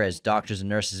longer as doctors and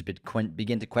nurses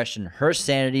begin to question her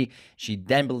sanity. She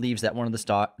then believes that one of the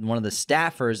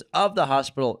staffers of the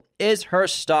hospital is her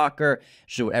stalker.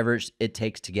 She'll do whatever it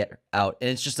takes to get her out. And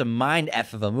it's just a mind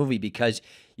F of a movie because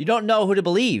you don't know who to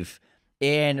believe.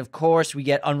 And of course, we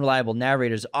get unreliable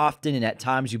narrators often, and at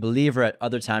times you believe her, at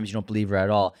other times you don't believe her at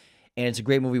all. And it's a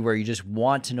great movie where you just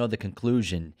want to know the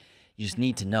conclusion. You just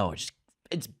need to know.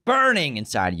 It's burning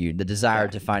inside of you, the desire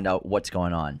to find out what's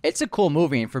going on. It's a cool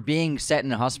movie, and for being set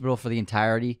in a hospital for the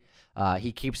entirety,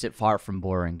 he keeps it far from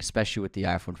boring, especially with the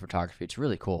iPhone photography. It's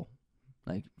really cool.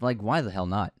 Like why the hell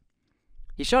not?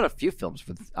 He shot a few films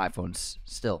with iPhones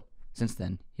still since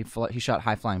then. He shot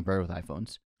High Flying Bird with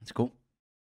iPhones. That's cool.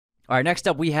 All right, next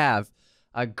up we have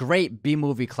a great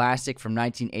B-movie classic from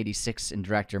 1986 and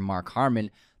director Mark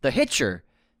Harmon, The Hitcher,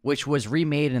 which was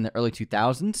remade in the early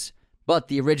 2000s, but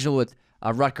the original with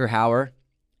Rutger Hauer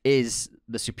is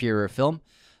the superior film.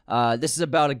 This is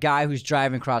about a guy who's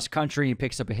driving cross country and he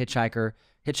picks up a hitchhiker.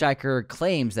 Hitchhiker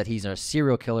claims that he's a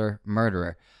serial killer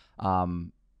murderer.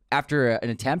 After an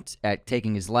attempt at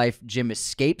taking his life, Jim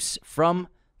escapes from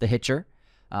the Hitcher.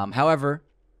 However,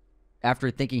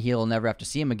 after thinking he'll never have to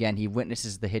see him again, he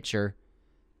witnesses the Hitcher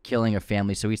killing a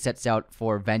family. So he sets out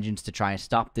for vengeance to try and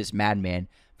stop this madman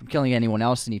from killing anyone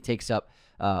else, and he takes up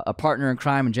a partner in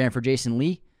crime in Jennifer Jason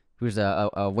Leigh, who's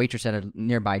a waitress at a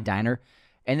nearby diner.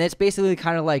 And it's basically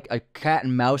kind of like a cat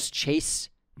and mouse chase,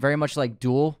 very much like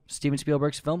Duel, Steven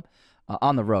Spielberg's film,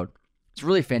 on the road. It's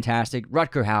really fantastic.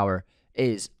 Rutger Hauer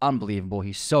is unbelievable.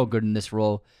 He's so good in this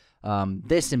role.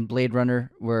 This and Blade Runner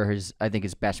were I think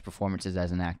his best performances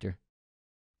as an actor.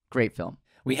 Great film.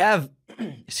 We have,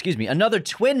 another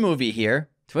twin movie here.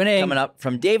 Twinning. Coming up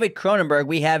from David Cronenberg.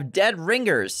 We have Dead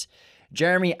Ringers.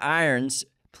 Jeremy Irons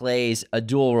plays a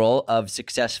dual role of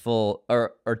successful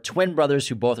or twin brothers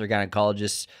who both are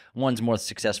gynecologists. One's more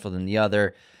successful than the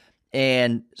other.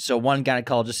 And so one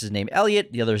gynecologist is named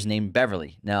Elliot, the other is named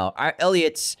Beverly. Now,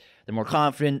 Elliot's the more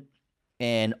confident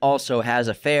and also has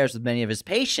affairs with many of his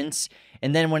patients.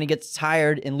 And then when he gets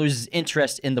tired and loses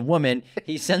interest in the woman,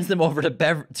 he sends them over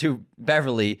to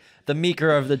Beverly, the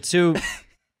meeker of the two.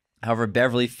 However,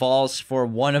 Beverly falls for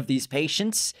one of these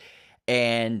patients,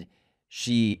 and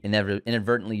she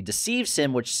inadvertently deceives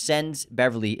him, which sends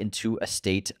Beverly into a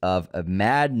state of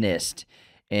madness.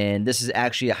 And this is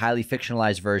actually a highly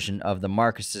fictionalized version of the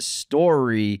Marcus's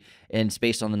story, and it's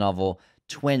based on the novel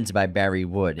Twins by Barry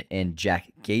Wood and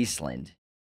Jack Gaisland.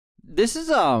 This is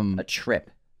a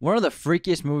trip. One of the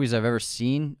freakiest movies I've ever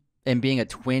seen, and being a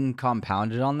twin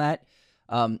compounded on that.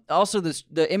 Also,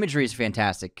 the imagery is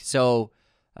fantastic. So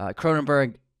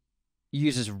Cronenberg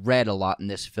uses red a lot in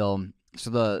this film.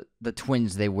 So the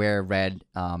twins, they wear red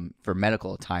for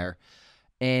medical attire.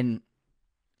 And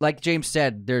like James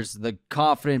said, there's the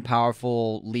confident,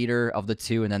 powerful leader of the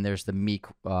two, and then there's the meek,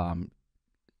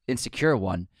 insecure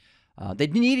one. They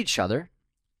need each other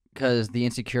because the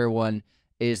insecure one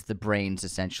is the brains,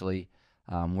 essentially,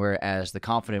 whereas the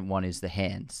confident one is the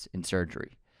hands in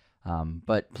surgery.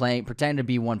 But pretending to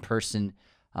be one person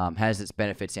has its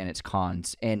benefits and its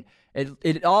cons. And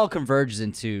it all converges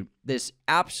into this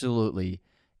absolutely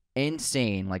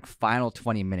insane, like, final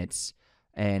 20 minutes.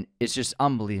 And it's just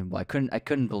unbelievable. I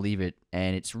couldn't believe it.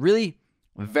 And it's really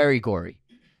very gory.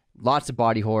 Lots of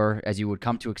body horror, as you would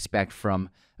come to expect from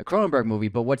a Cronenberg movie.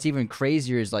 But what's even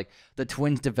crazier is, like, the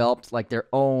twins developed, like, their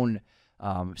own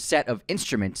set of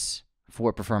instruments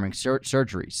for performing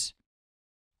surgeries.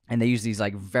 And they use these,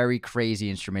 like, very crazy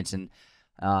instruments, and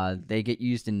they get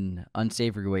used in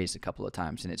unsavory ways a couple of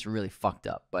times, and it's really fucked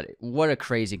up. But what a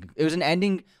crazy... It was an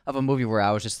ending of a movie where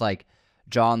I was just, like,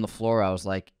 jaw on the floor. I was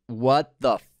like, what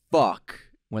the fuck,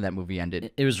 when that movie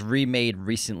ended. It was remade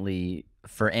recently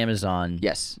for Amazon.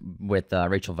 Yes. With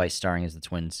Rachel Weisz starring as the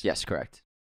twins. Yes, correct.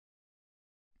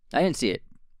 I didn't see it.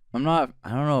 I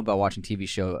don't know about watching TV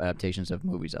show adaptations of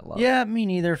movies I love. Yeah, me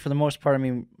neither. For the most part, I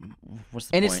mean, what's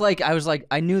the point? And it's like,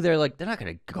 I knew they're not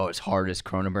going to go as hard as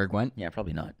Cronenberg went. Yeah,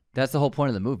 probably not. That's the whole point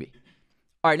of the movie.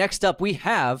 All right, next up, we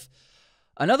have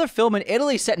another film in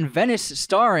Italy set in Venice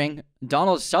starring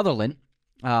Donald Sutherland.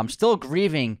 Still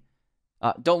grieving,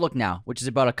 Don't Look Now, which is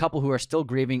about a couple who are still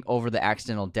grieving over the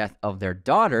accidental death of their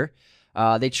daughter.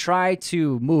 They try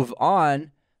to move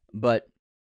on, but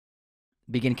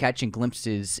begin catching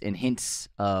glimpses and hints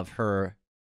of her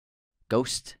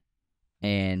ghost,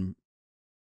 and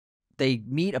they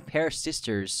meet a pair of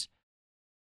sisters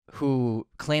who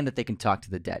claim that they can talk to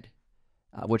the dead,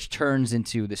 which turns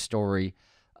into the story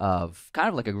of kind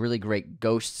of like a really great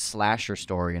ghost slasher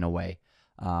story in a way.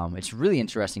 It's a really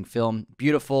interesting film,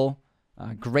 beautiful,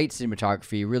 great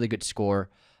cinematography, really good score.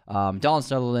 Donald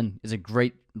Sutherland is a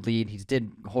great lead. He's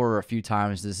did horror a few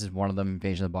times. This is one of them.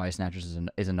 Invasion of the Body Snatchers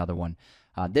is another one.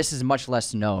 This is much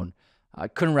less known. I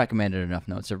couldn't recommend it enough.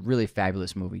 No, it's a really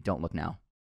fabulous movie. Don't Look Now.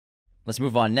 Let's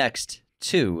move on next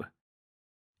to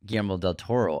Guillermo del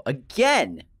Toro.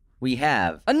 Again, we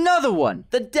have Another one.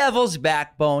 The Devil's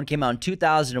Backbone. Came out in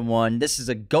 2001. This is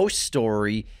a ghost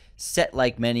story set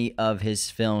like many of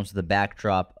his films with the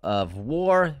backdrop of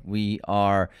war. We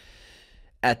are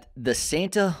at the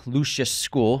Santa Lucia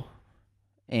School,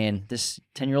 and this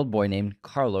 10-year-old boy named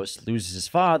Carlos loses his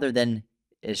father, then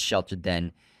is sheltered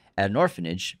then at an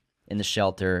orphanage. In the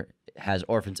shelter has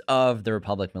orphans of the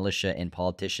Republic militia and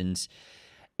politicians,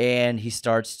 and he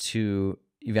starts to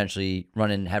eventually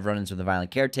have run-ins with a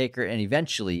violent caretaker, and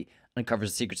eventually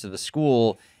uncovers the secrets of the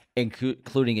school,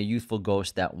 including a youthful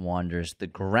ghost that wanders the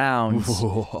grounds.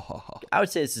 I would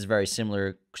say this is very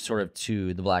similar sort of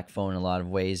to The Black Phone in a lot of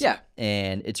ways. Yeah.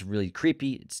 And it's really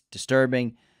creepy. It's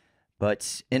disturbing,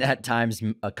 but at times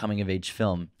a coming-of-age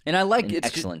film. And I like it's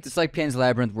excellent. It's like Pan's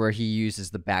Labyrinth, where he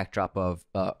uses the backdrop of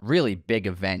a really big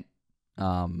event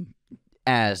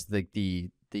as the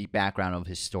background of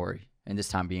his story, and this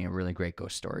time being a really great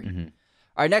ghost story. Mm-hmm.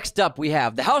 All right, next up we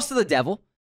have The House of the Devil,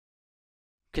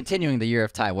 continuing the year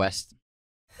of Ty West.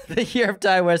 The year of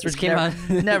Ty West, which came out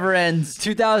never ends.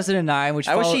 2009, which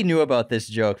I wish he knew about this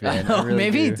joke, man. I really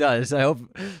maybe do. he does. I hope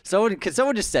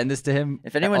someone just send this to him.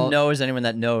 If anyone knows anyone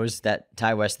that knows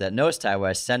Ty West,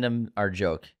 send him our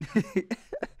joke.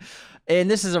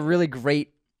 And this is a really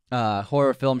great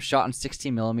horror film shot in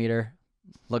 16 millimeter.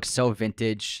 Looks so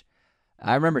vintage.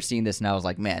 I remember seeing this and I was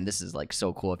like, man, this is like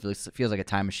so cool. It feels like a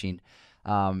time machine.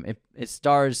 It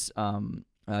stars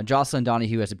Jocelyn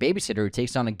Donahue as a babysitter who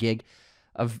takes on a gig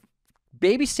of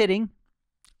babysitting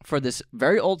for this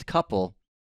very old couple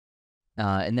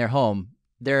in their home,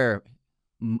 their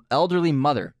elderly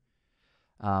mother.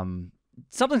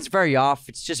 Something's very off.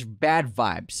 It's just bad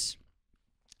vibes.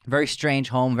 Very strange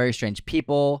home, very strange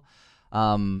people.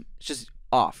 It's just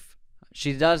off.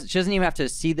 She doesn't even have to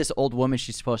see this old woman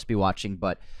she's supposed to be watching,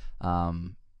 but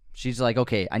she's like,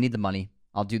 okay, I need the money.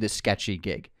 I'll do this sketchy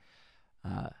gig.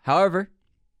 However,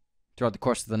 throughout the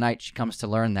course of the night, she comes to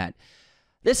learn that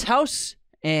this house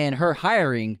and her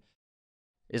hiring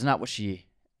is not what she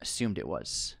assumed it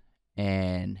was.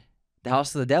 And The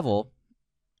House of the Devil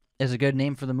is a good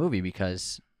name for the movie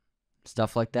because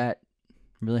stuff like that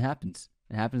really happens.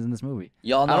 It happens in this movie.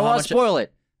 Y'all know I don't how want much to spoil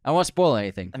it. I don't want to spoil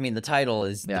anything. I mean, the title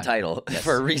is the title Yes.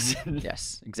 for a reason.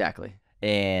 Yes, exactly.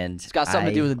 And It's got something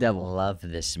to do with the devil. I love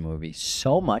this movie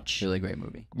so much. Really great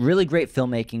movie. Really great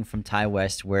filmmaking from Ty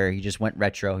West, where he just went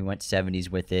retro. He went 70s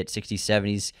with it, 60s,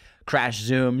 70s, crash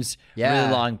zooms, Yeah.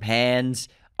 really long pans,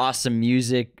 awesome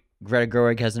music. Greta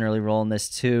Gerwig has an early role in this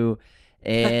too.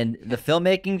 And the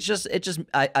filmmaking,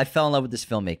 I fell in love with this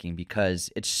filmmaking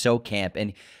because it's so camp.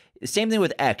 And the same thing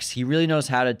with X. He really knows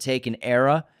how to take an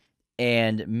era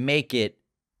and make it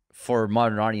for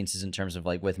modern audiences in terms of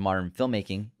like with modern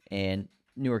filmmaking. And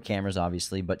newer cameras,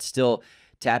 obviously, but still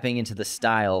tapping into the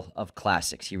style of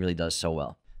classics. He really does so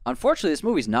well. Unfortunately, this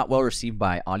movie's not well received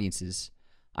by audiences.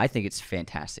 I think it's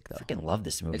fantastic, though. I freaking love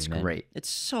this movie, It's man. great. It's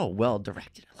so well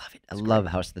directed. I love it. I love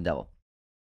House of the Devil.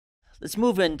 Let's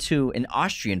move into an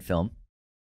Austrian film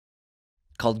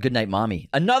called Goodnight Mommy.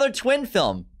 Another twin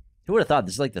film. Who would have thought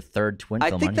this is like the third twin I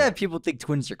film think on that here? people think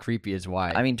twins are creepy is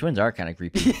why. I mean, twins are kind of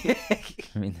creepy.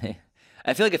 I mean,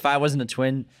 I feel like if I wasn't a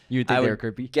twin, You would think I they would were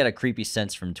creepy? get a creepy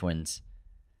sense from twins.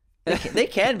 They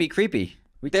can be creepy.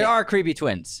 There are creepy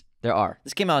twins. There are.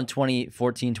 This came out in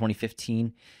 2014,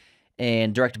 2015,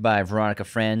 and directed by Veronica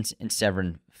Franz and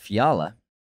Severin Fiala.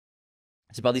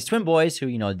 It's about these twin boys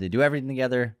who, they do everything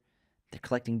together. They're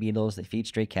collecting beetles, they feed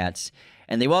stray cats,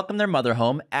 and they welcome their mother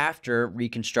home after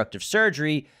reconstructive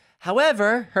surgery.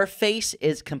 However, her face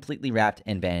is completely wrapped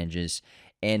in bandages,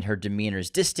 and her demeanor is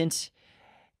distant.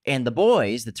 And the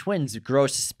boys, the twins, grow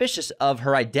suspicious of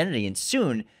her identity, and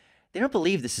soon they don't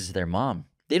believe this is their mom.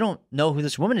 They don't know who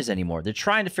this woman is anymore. They're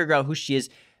trying to figure out who she is.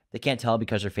 They can't tell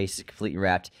because her face is completely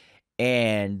wrapped,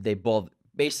 and they both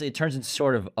basically it turns into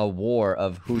sort of a war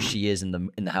of who she is in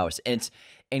the house. And it's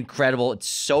incredible. It's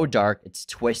so dark. It's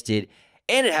twisted,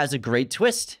 and it has a great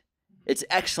twist. It's an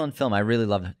excellent film. I really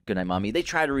love Goodnight Mommy. They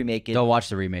tried to remake it Don't watch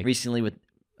the remake. recently with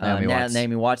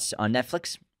Naomi Watts on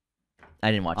Netflix.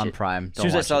 I didn't watch On it. Prime. As soon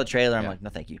as I Don't saw watch the trailer, I'm Yeah. like, no,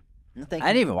 thank you. No, thank I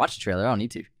you. didn't even watch the trailer. I don't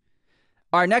need to.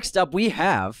 All right, next up, we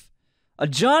have a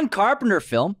John Carpenter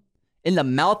film, In the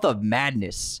Mouth of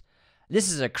Madness.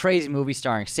 This is a crazy movie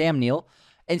starring Sam Neill.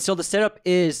 And so the setup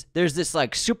is there's this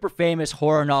like super famous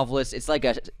horror novelist. It's like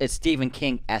a Stephen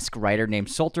King-esque writer named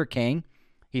Sutter Kane.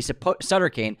 He's supposed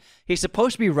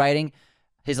to be writing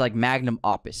his like magnum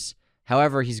opus.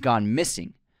 However, he's gone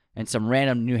missing in some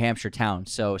random New Hampshire town.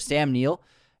 So Sam Neill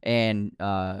and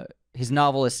the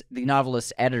novelist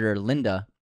editor Linda,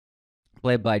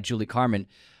 played by Julie Carmen,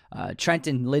 Trent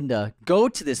and Linda go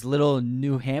to this little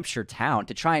New Hampshire town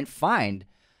to try and find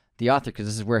the author because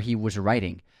this is where he was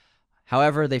writing.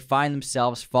 However, they find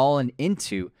themselves fallen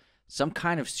into some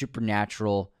kind of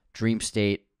supernatural dream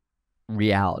state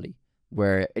reality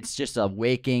where it's just a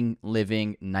waking,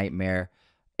 living nightmare.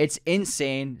 It's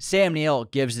insane. Sam Neill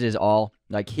gives it his all.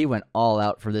 Like, he went all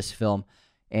out for this film,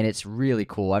 and it's really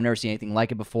cool. I've never seen anything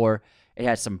like it before. It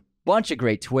has some bunch of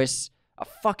great twists, a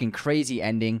fucking crazy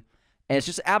ending, and it's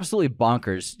just absolutely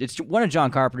bonkers. It's one of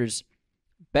John Carpenter's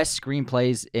best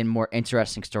screenplays and more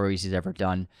interesting stories he's ever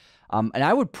done. And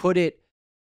I would put it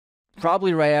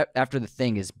probably right after The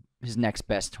Thing is his next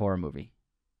best horror movie.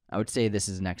 I would say this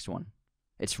is the next one.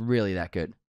 It's really that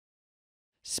good.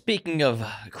 Speaking of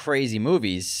crazy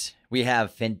movies, we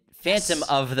have Phantom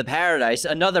of the Paradise,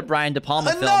 another Brian De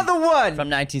Palma film one! from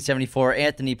 1974.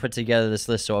 Anthony put together this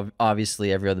list, so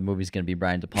obviously every other movie is going to be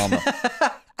Brian De Palma.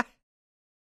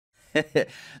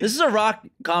 This is a rock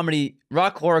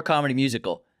horror comedy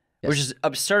musical, which is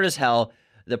absurd as hell.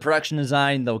 The production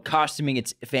design, the costuming,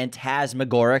 it's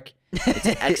phantasmagoric. It's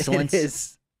excellent. It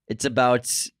is. It's about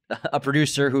a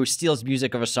producer who steals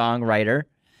music of a songwriter,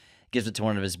 gives it to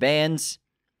one of his bands,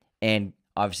 and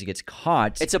obviously gets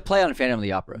caught. It's a play on Phantom of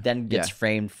the Opera. Then gets Yeah.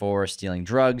 framed for stealing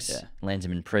drugs, Yeah. lands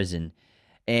him in prison.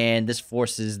 And this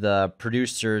forces the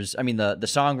the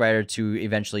songwriter to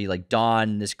eventually like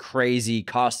don this crazy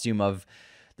costume of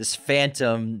this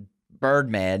phantom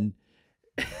Birdman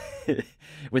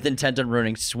with intent on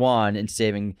ruining Swan and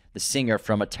saving the singer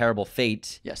from a terrible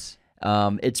fate. Yes.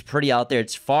 It's pretty out there.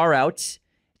 It's far out.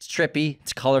 It's trippy.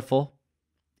 It's colorful.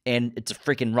 And it's a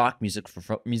freaking rock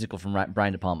musical from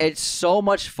Brian De Palma. It's so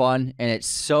much fun, and it's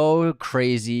so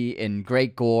crazy, and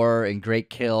great gore, and great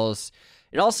kills.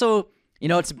 It also,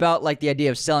 it's about like the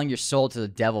idea of selling your soul to the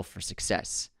devil for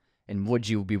success. And would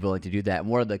you be willing to do that? And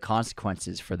what are the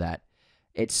consequences for that?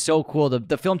 It's so cool.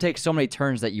 The film takes so many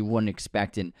turns that you wouldn't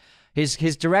expect. And his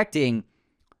directing,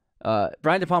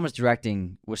 Brian De Palma's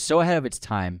directing was so ahead of its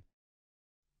time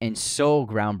and so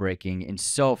groundbreaking and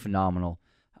so phenomenal.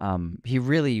 He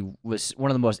really was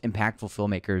one of the most impactful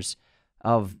filmmakers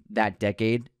of that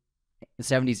decade, the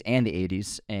 70s and the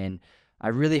 80s. And I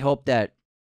really hope that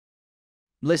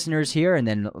listeners here and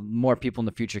then more people in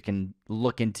the future can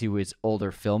look into his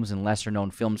older films and lesser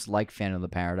known films like Phantom of the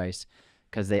Paradise,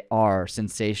 because they are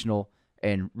sensational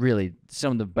and really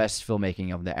some of the best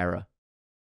filmmaking of the era.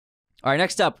 All right,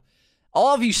 next up,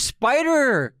 all of you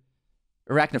spider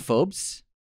arachnophobes,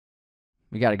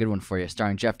 we got a good one for you,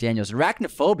 starring Jeff Daniels,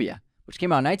 Arachnophobia, which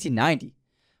came out in 1990.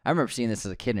 I remember seeing this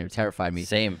as a kid, and it terrified me.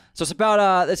 Same. So it's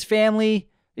about this family.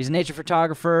 He's a nature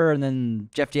photographer, and then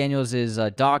Jeff Daniels is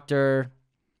a doctor.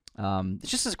 It's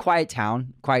just this quiet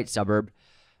town, quiet suburb,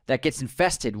 that gets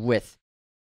infested with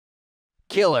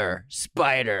killer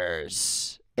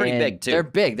spiders. Pretty And big, too. They're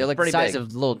big. They're like the Pretty size big.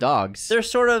 of little dogs. They're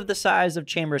sort of the size of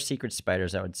Chamber of Secret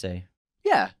spiders, I would say.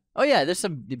 Yeah. Oh yeah. There's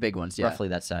some big ones. Yeah. Roughly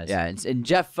that size. Yeah. And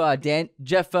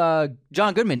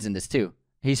John Goodman's in this too.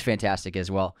 He's fantastic as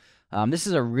well. This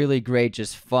is a really great,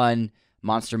 just fun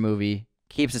monster movie.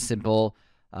 Keeps it simple.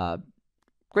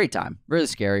 Great time. Really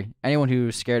scary. Anyone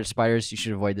who's scared of spiders, you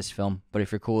should avoid this film. But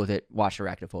if you're cool with it, watch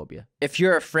Arachnophobia. If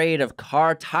you're afraid of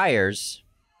car tires,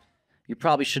 you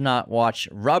probably should not watch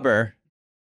Rubber,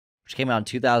 which came out in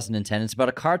 2010. It's about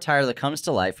a car tire that comes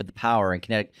to life with the power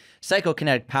and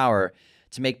psychokinetic power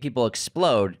to make people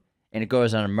explode, and it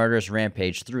goes on a murderous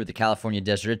rampage through the California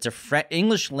desert. It's a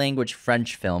English language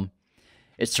French film.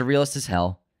 It's surrealist as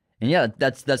hell. And yeah,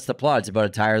 that's the plot. It's about a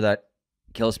tire that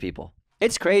kills people.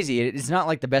 It's crazy. It's not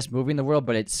like the best movie in the world,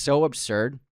 but it's so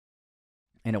absurd,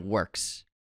 and it works.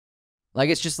 Like,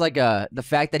 it's just like the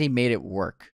fact that he made it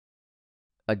work.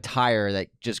 A tire that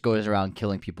just goes around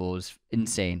killing people is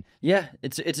insane. Yeah,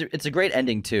 it's a great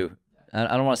ending too.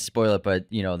 I don't want to spoil it, but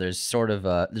you know, there's sort of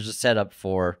there's a setup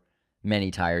for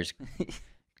many tires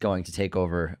going to take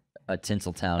over a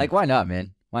Tinseltown. Like, why not,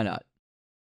 man? Why not?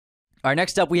 All right,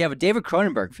 next up, we have a David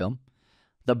Cronenberg film,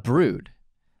 The Brood.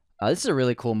 This is a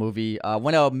really cool movie.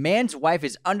 When a man's wife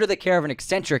is under the care of an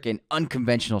eccentric and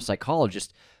unconventional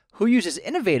psychologist who uses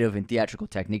innovative and theatrical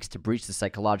techniques to breach the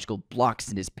psychological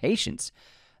blocks in his patients,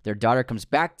 their daughter comes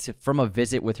back from a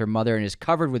visit with her mother and is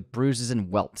covered with bruises and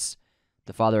welts.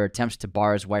 The father attempts to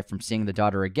bar his wife from seeing the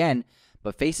daughter again,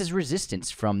 but faces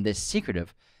resistance from this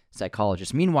secretive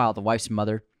psychologist. Meanwhile, the wife's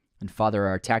mother and father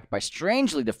are attacked by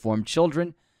strangely deformed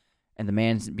children, and the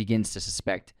man begins to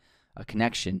suspect a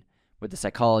connection with the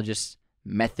psychologist's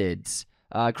methods.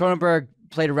 Cronenberg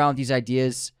played around with these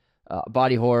ideas,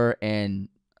 body horror and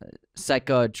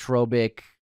psychotropic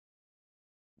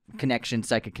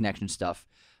psychic connection stuff.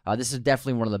 This is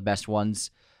definitely one of the best ones.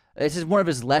 This is one of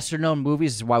his lesser-known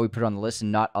movies. This is why we put it on the list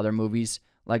and not other movies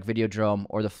like Videodrome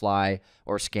or The Fly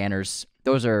or Scanners.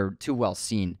 Those are too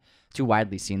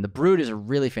widely seen. The Brood is a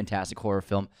really fantastic horror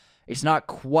film. It's not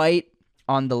quite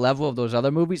on the level of those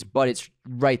other movies, but it's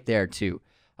right there too.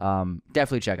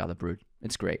 Definitely check out The Brood.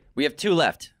 It's great. We have two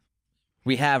left.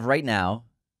 We have right now,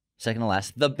 second to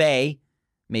last, The Bay,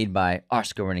 made by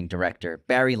Oscar-winning director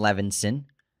Barry Levinson,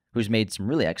 who's made some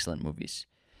really excellent movies.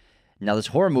 Now, this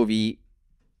horror movie,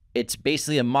 it's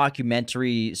basically a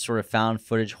mockumentary sort of found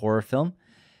footage horror film,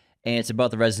 and it's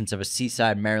about the residents of a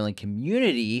seaside Maryland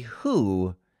community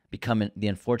who become the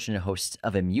unfortunate hosts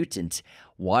of a mutant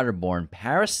waterborne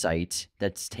parasite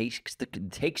that takes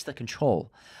the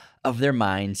control of their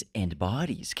minds and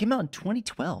bodies. It came out in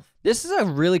 2012. This is a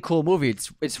really cool movie.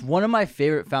 It's one of my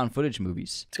favorite found footage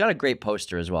movies. It's got a great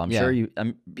poster as well. I'm sure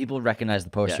people recognize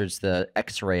the poster. Yeah. It's the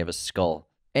X-ray of a skull.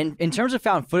 And in terms of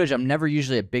found footage, I'm never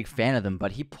usually a big fan of them,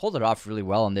 but he pulled it off really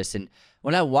well on this. And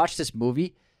when I watched this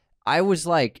movie, I was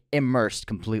like immersed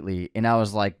completely, and I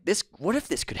was like, what if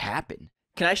this could happen?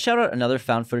 Can I shout out another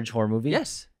found footage horror movie?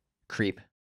 Yes. Creep.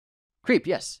 Creep,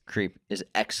 yes. Creep is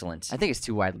excellent. I think it's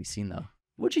too widely seen, though.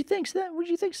 Would you think so? Would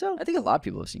you think so? I think a lot of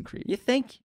people have seen Creep. You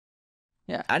think?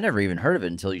 Yeah. I never even heard of it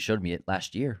until you showed me it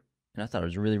last year, and I thought it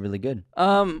was really, really good.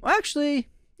 Actually,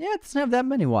 yeah, it doesn't have that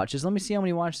many watches. Let me see how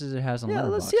many watches it has on Letterboxd. Yeah,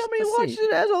 let's see how many watches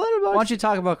it has on Letterboxd. Why don't you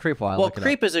talk about Creep while I look it up?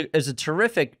 Creep is a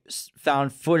terrific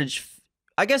found footage.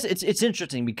 I guess it's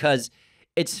interesting because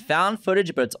it's found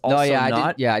footage, but it's also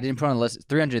not. I didn't put on the list.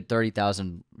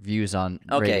 330,000 views on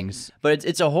ratings. But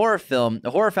it's a horror film, a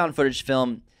horror found footage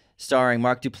film starring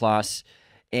Mark Duplass.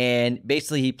 And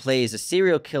basically, he plays a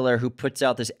serial killer who puts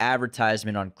out this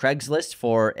advertisement on Craigslist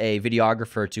for a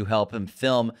videographer to help him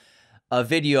film a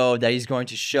video that he's going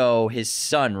to show his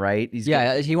son, right?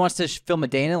 He wants to film a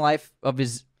day in the life of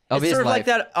his It's sort of like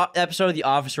that episode of The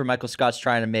Office where Michael Scott's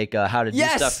trying to make how to do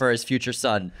stuff for his future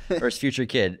son or his future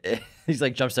kid. He's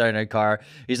like jumps out in a car.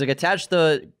 He's like, attach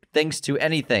the things to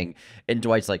anything. And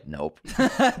Dwight's like, nope.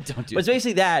 Don't do But it's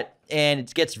basically that, and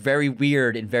it gets very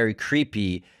weird and very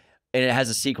creepy. And it has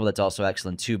a sequel that's also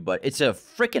excellent too. But it's a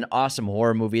freaking awesome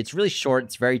horror movie. It's really short.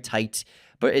 It's very tight.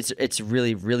 But it's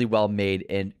really, really well made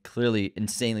and clearly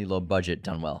insanely low budget,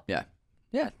 done well. Yeah.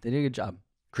 Yeah, they did a good job.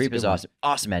 Creep is awesome.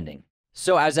 Awesome ending.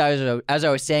 So as I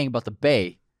was saying about the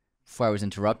Bay, before I was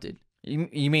interrupted.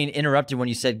 You mean interrupted when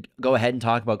you said go ahead and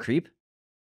talk about Creep?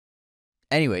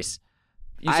 Anyways,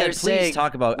 you said please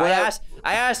talk about. I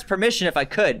asked permission if I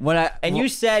could. You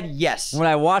said yes. When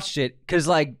I watched it, because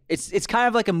like it's kind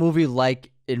of like a movie like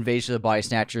Invasion of the Body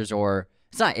Snatchers, or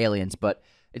it's not Aliens, but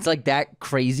it's like that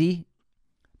crazy.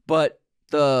 But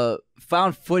the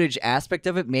found footage aspect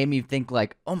of it made me think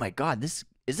like, oh my god, is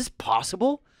this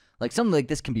possible? like something like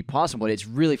this can be possible. It's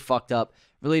really fucked up,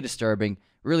 really disturbing,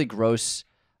 really gross,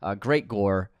 great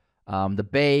gore. The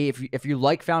Bay, if you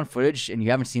like found footage and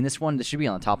you haven't seen this one, this should be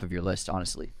on the top of your list,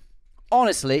 honestly.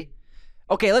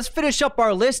 Okay, let's finish up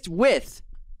our list with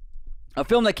a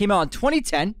film that came out in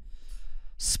 2010,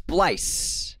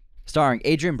 Splice, starring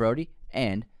Adrian Brody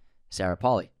and Sarah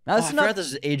Polley. Now, I forgot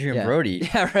this is Adrian Brody.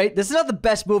 Yeah, right? This is not the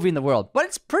best movie in the world, but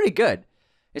it's pretty good.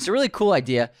 It's a really cool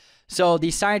idea. So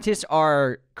these scientists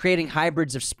are creating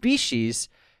hybrids of species,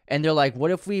 and they're like,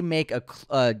 what if we make a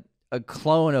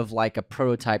clone of like a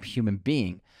prototype human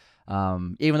being?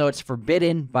 Even though it's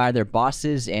forbidden by their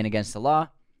bosses and against the law,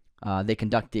 they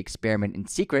conduct the experiment in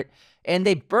secret, and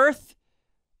they birth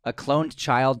a cloned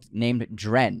child named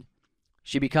Dren.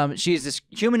 She's this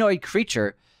humanoid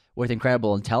creature with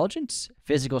incredible intelligence,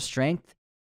 physical strength.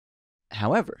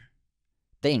 However,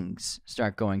 things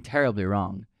start going terribly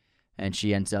wrong, and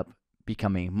she ends up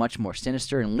becoming much more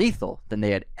sinister and lethal than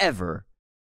they had ever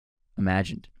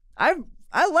imagined. I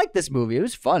like this movie. It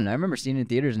was fun. I remember seeing it in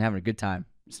theaters and having a good time.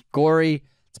 It's gory,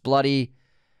 it's bloody,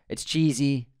 it's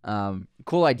cheesy.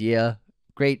 Cool idea.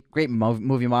 Great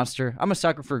movie monster. I'm a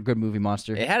sucker for a good movie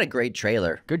monster. It had a great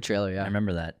trailer. Good trailer, yeah. I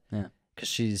remember that. Yeah. Because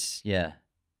she's, yeah.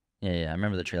 I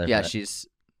remember the trailer. Yeah, for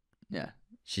that.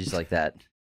 she's like that.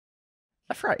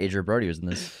 I forgot Adrian Brody was in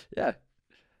this. Yeah.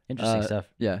 Interesting stuff.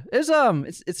 Yeah.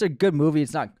 It's a good movie.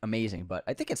 It's not amazing, but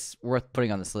I think it's worth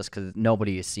putting on this list because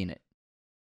nobody has seen it.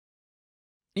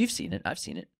 You've seen it. I've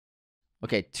seen it.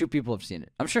 Okay, 2 people have seen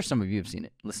it. I'm sure some of you have seen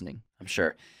it, listening. I'm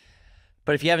sure.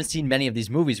 But if you haven't seen many of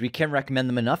these movies, we can't recommend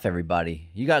them enough,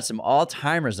 everybody. You got some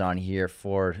all-timers on here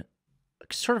for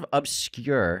sort of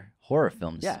obscure horror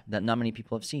films that not many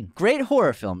people have seen. Great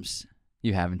horror films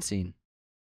you haven't seen.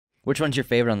 Which one's your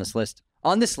favorite on this list?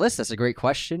 On this list, that's a great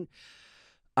question.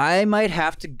 I might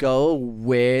have to go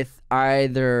with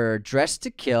either Dress to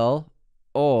Kill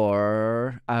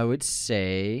or I would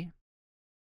say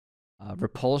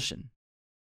Repulsion.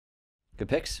 Good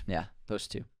picks. Yeah, those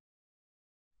 2.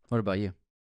 What about you?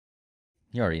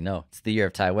 You already know. It's the year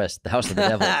of Ty West, The House of the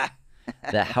Devil.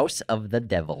 The House of the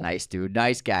Devil. Nice, dude.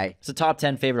 Nice guy. It's a top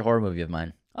 10 favorite horror movie of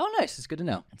mine. Oh, nice. It's good to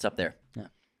know. It's up there. Yeah.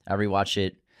 I rewatch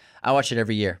it. I watch it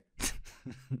every year.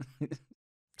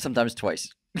 Sometimes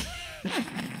twice.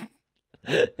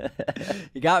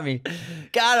 You got me.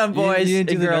 Got him, boys you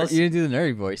and girls. You didn't do the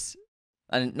nerdy voice.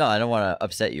 No, I don't want to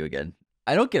upset you again.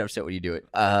 I don't get upset when you do it.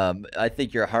 I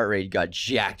think your heart rate got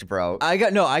jacked, bro. I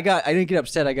didn't get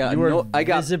upset. I got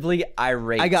visibly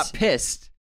irate. I got pissed.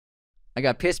 I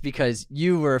got pissed because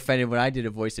you were offended when I did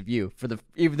a voice of you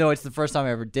even though it's the first time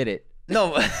I ever did it. No,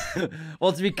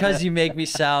 well, it's because you make me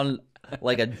sound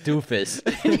like a doofus.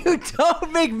 You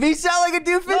don't make me sound like a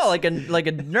doofus. No, like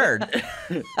a nerd.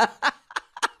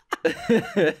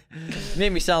 You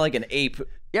made me sound like an ape.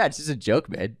 Yeah, it's just a joke,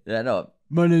 man. Yeah, no.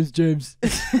 My name's James.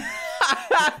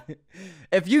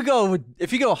 If you go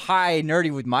high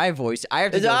nerdy with my voice, I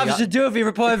have to. It's Officer Doofy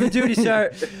reporting for duty,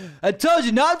 sir. I told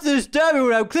you not to disturb me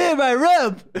when I'm cleaning my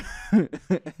room.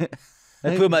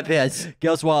 I put my pants.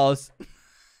 Gail Swallows.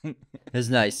 It's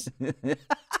nice.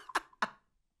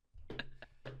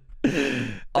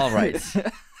 All right.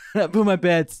 I put my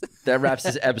pants. That wraps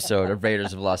this episode of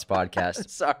Raiders of the Lost Podcast.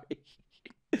 Sorry.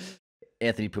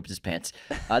 Anthony pooped his pants.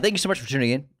 Thank you so much for tuning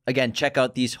in. Again, check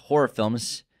out these horror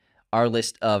films, our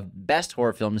list of best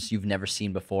horror films you've never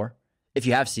seen before. If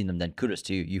you have seen them, then kudos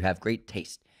to you. You have great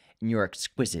taste, and you are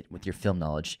exquisite with your film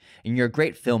knowledge, and you're a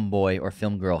great film boy or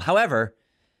film girl. However,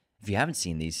 if you haven't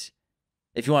seen these,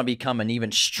 if you want to become an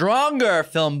even stronger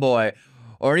film boy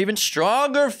or an even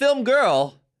stronger film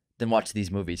girl, then watch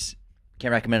these movies.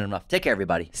 Can't recommend them enough. Take care,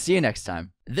 everybody. See you next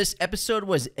time. This episode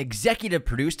was executive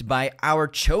produced by our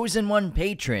chosen one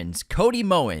patrons, Cody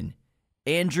Moen,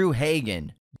 Andrew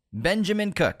Hagan,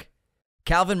 Benjamin Cook,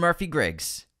 Calvin Murphy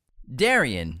Griggs,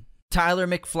 Darian, Tyler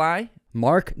McFly,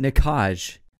 Mark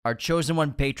Nikaj. Our chosen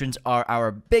one patrons are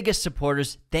our biggest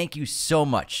supporters. Thank you so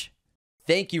much.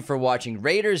 Thank you for watching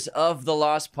Raiders of the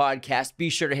Lost Podcast. Be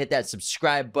sure to hit that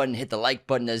subscribe button, hit the like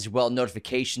button as well,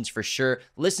 notifications for sure.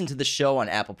 Listen to the show on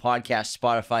Apple Podcasts,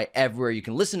 Spotify, everywhere you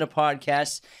can listen to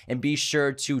podcasts, and be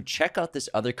sure to check out this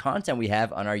other content we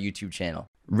have on our YouTube channel.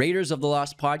 Raiders of the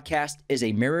Lost Podcast is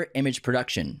a mirror image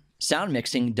production. Sound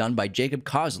mixing done by Jacob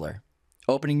Kossler.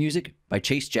 Opening music by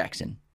Chase Jackson.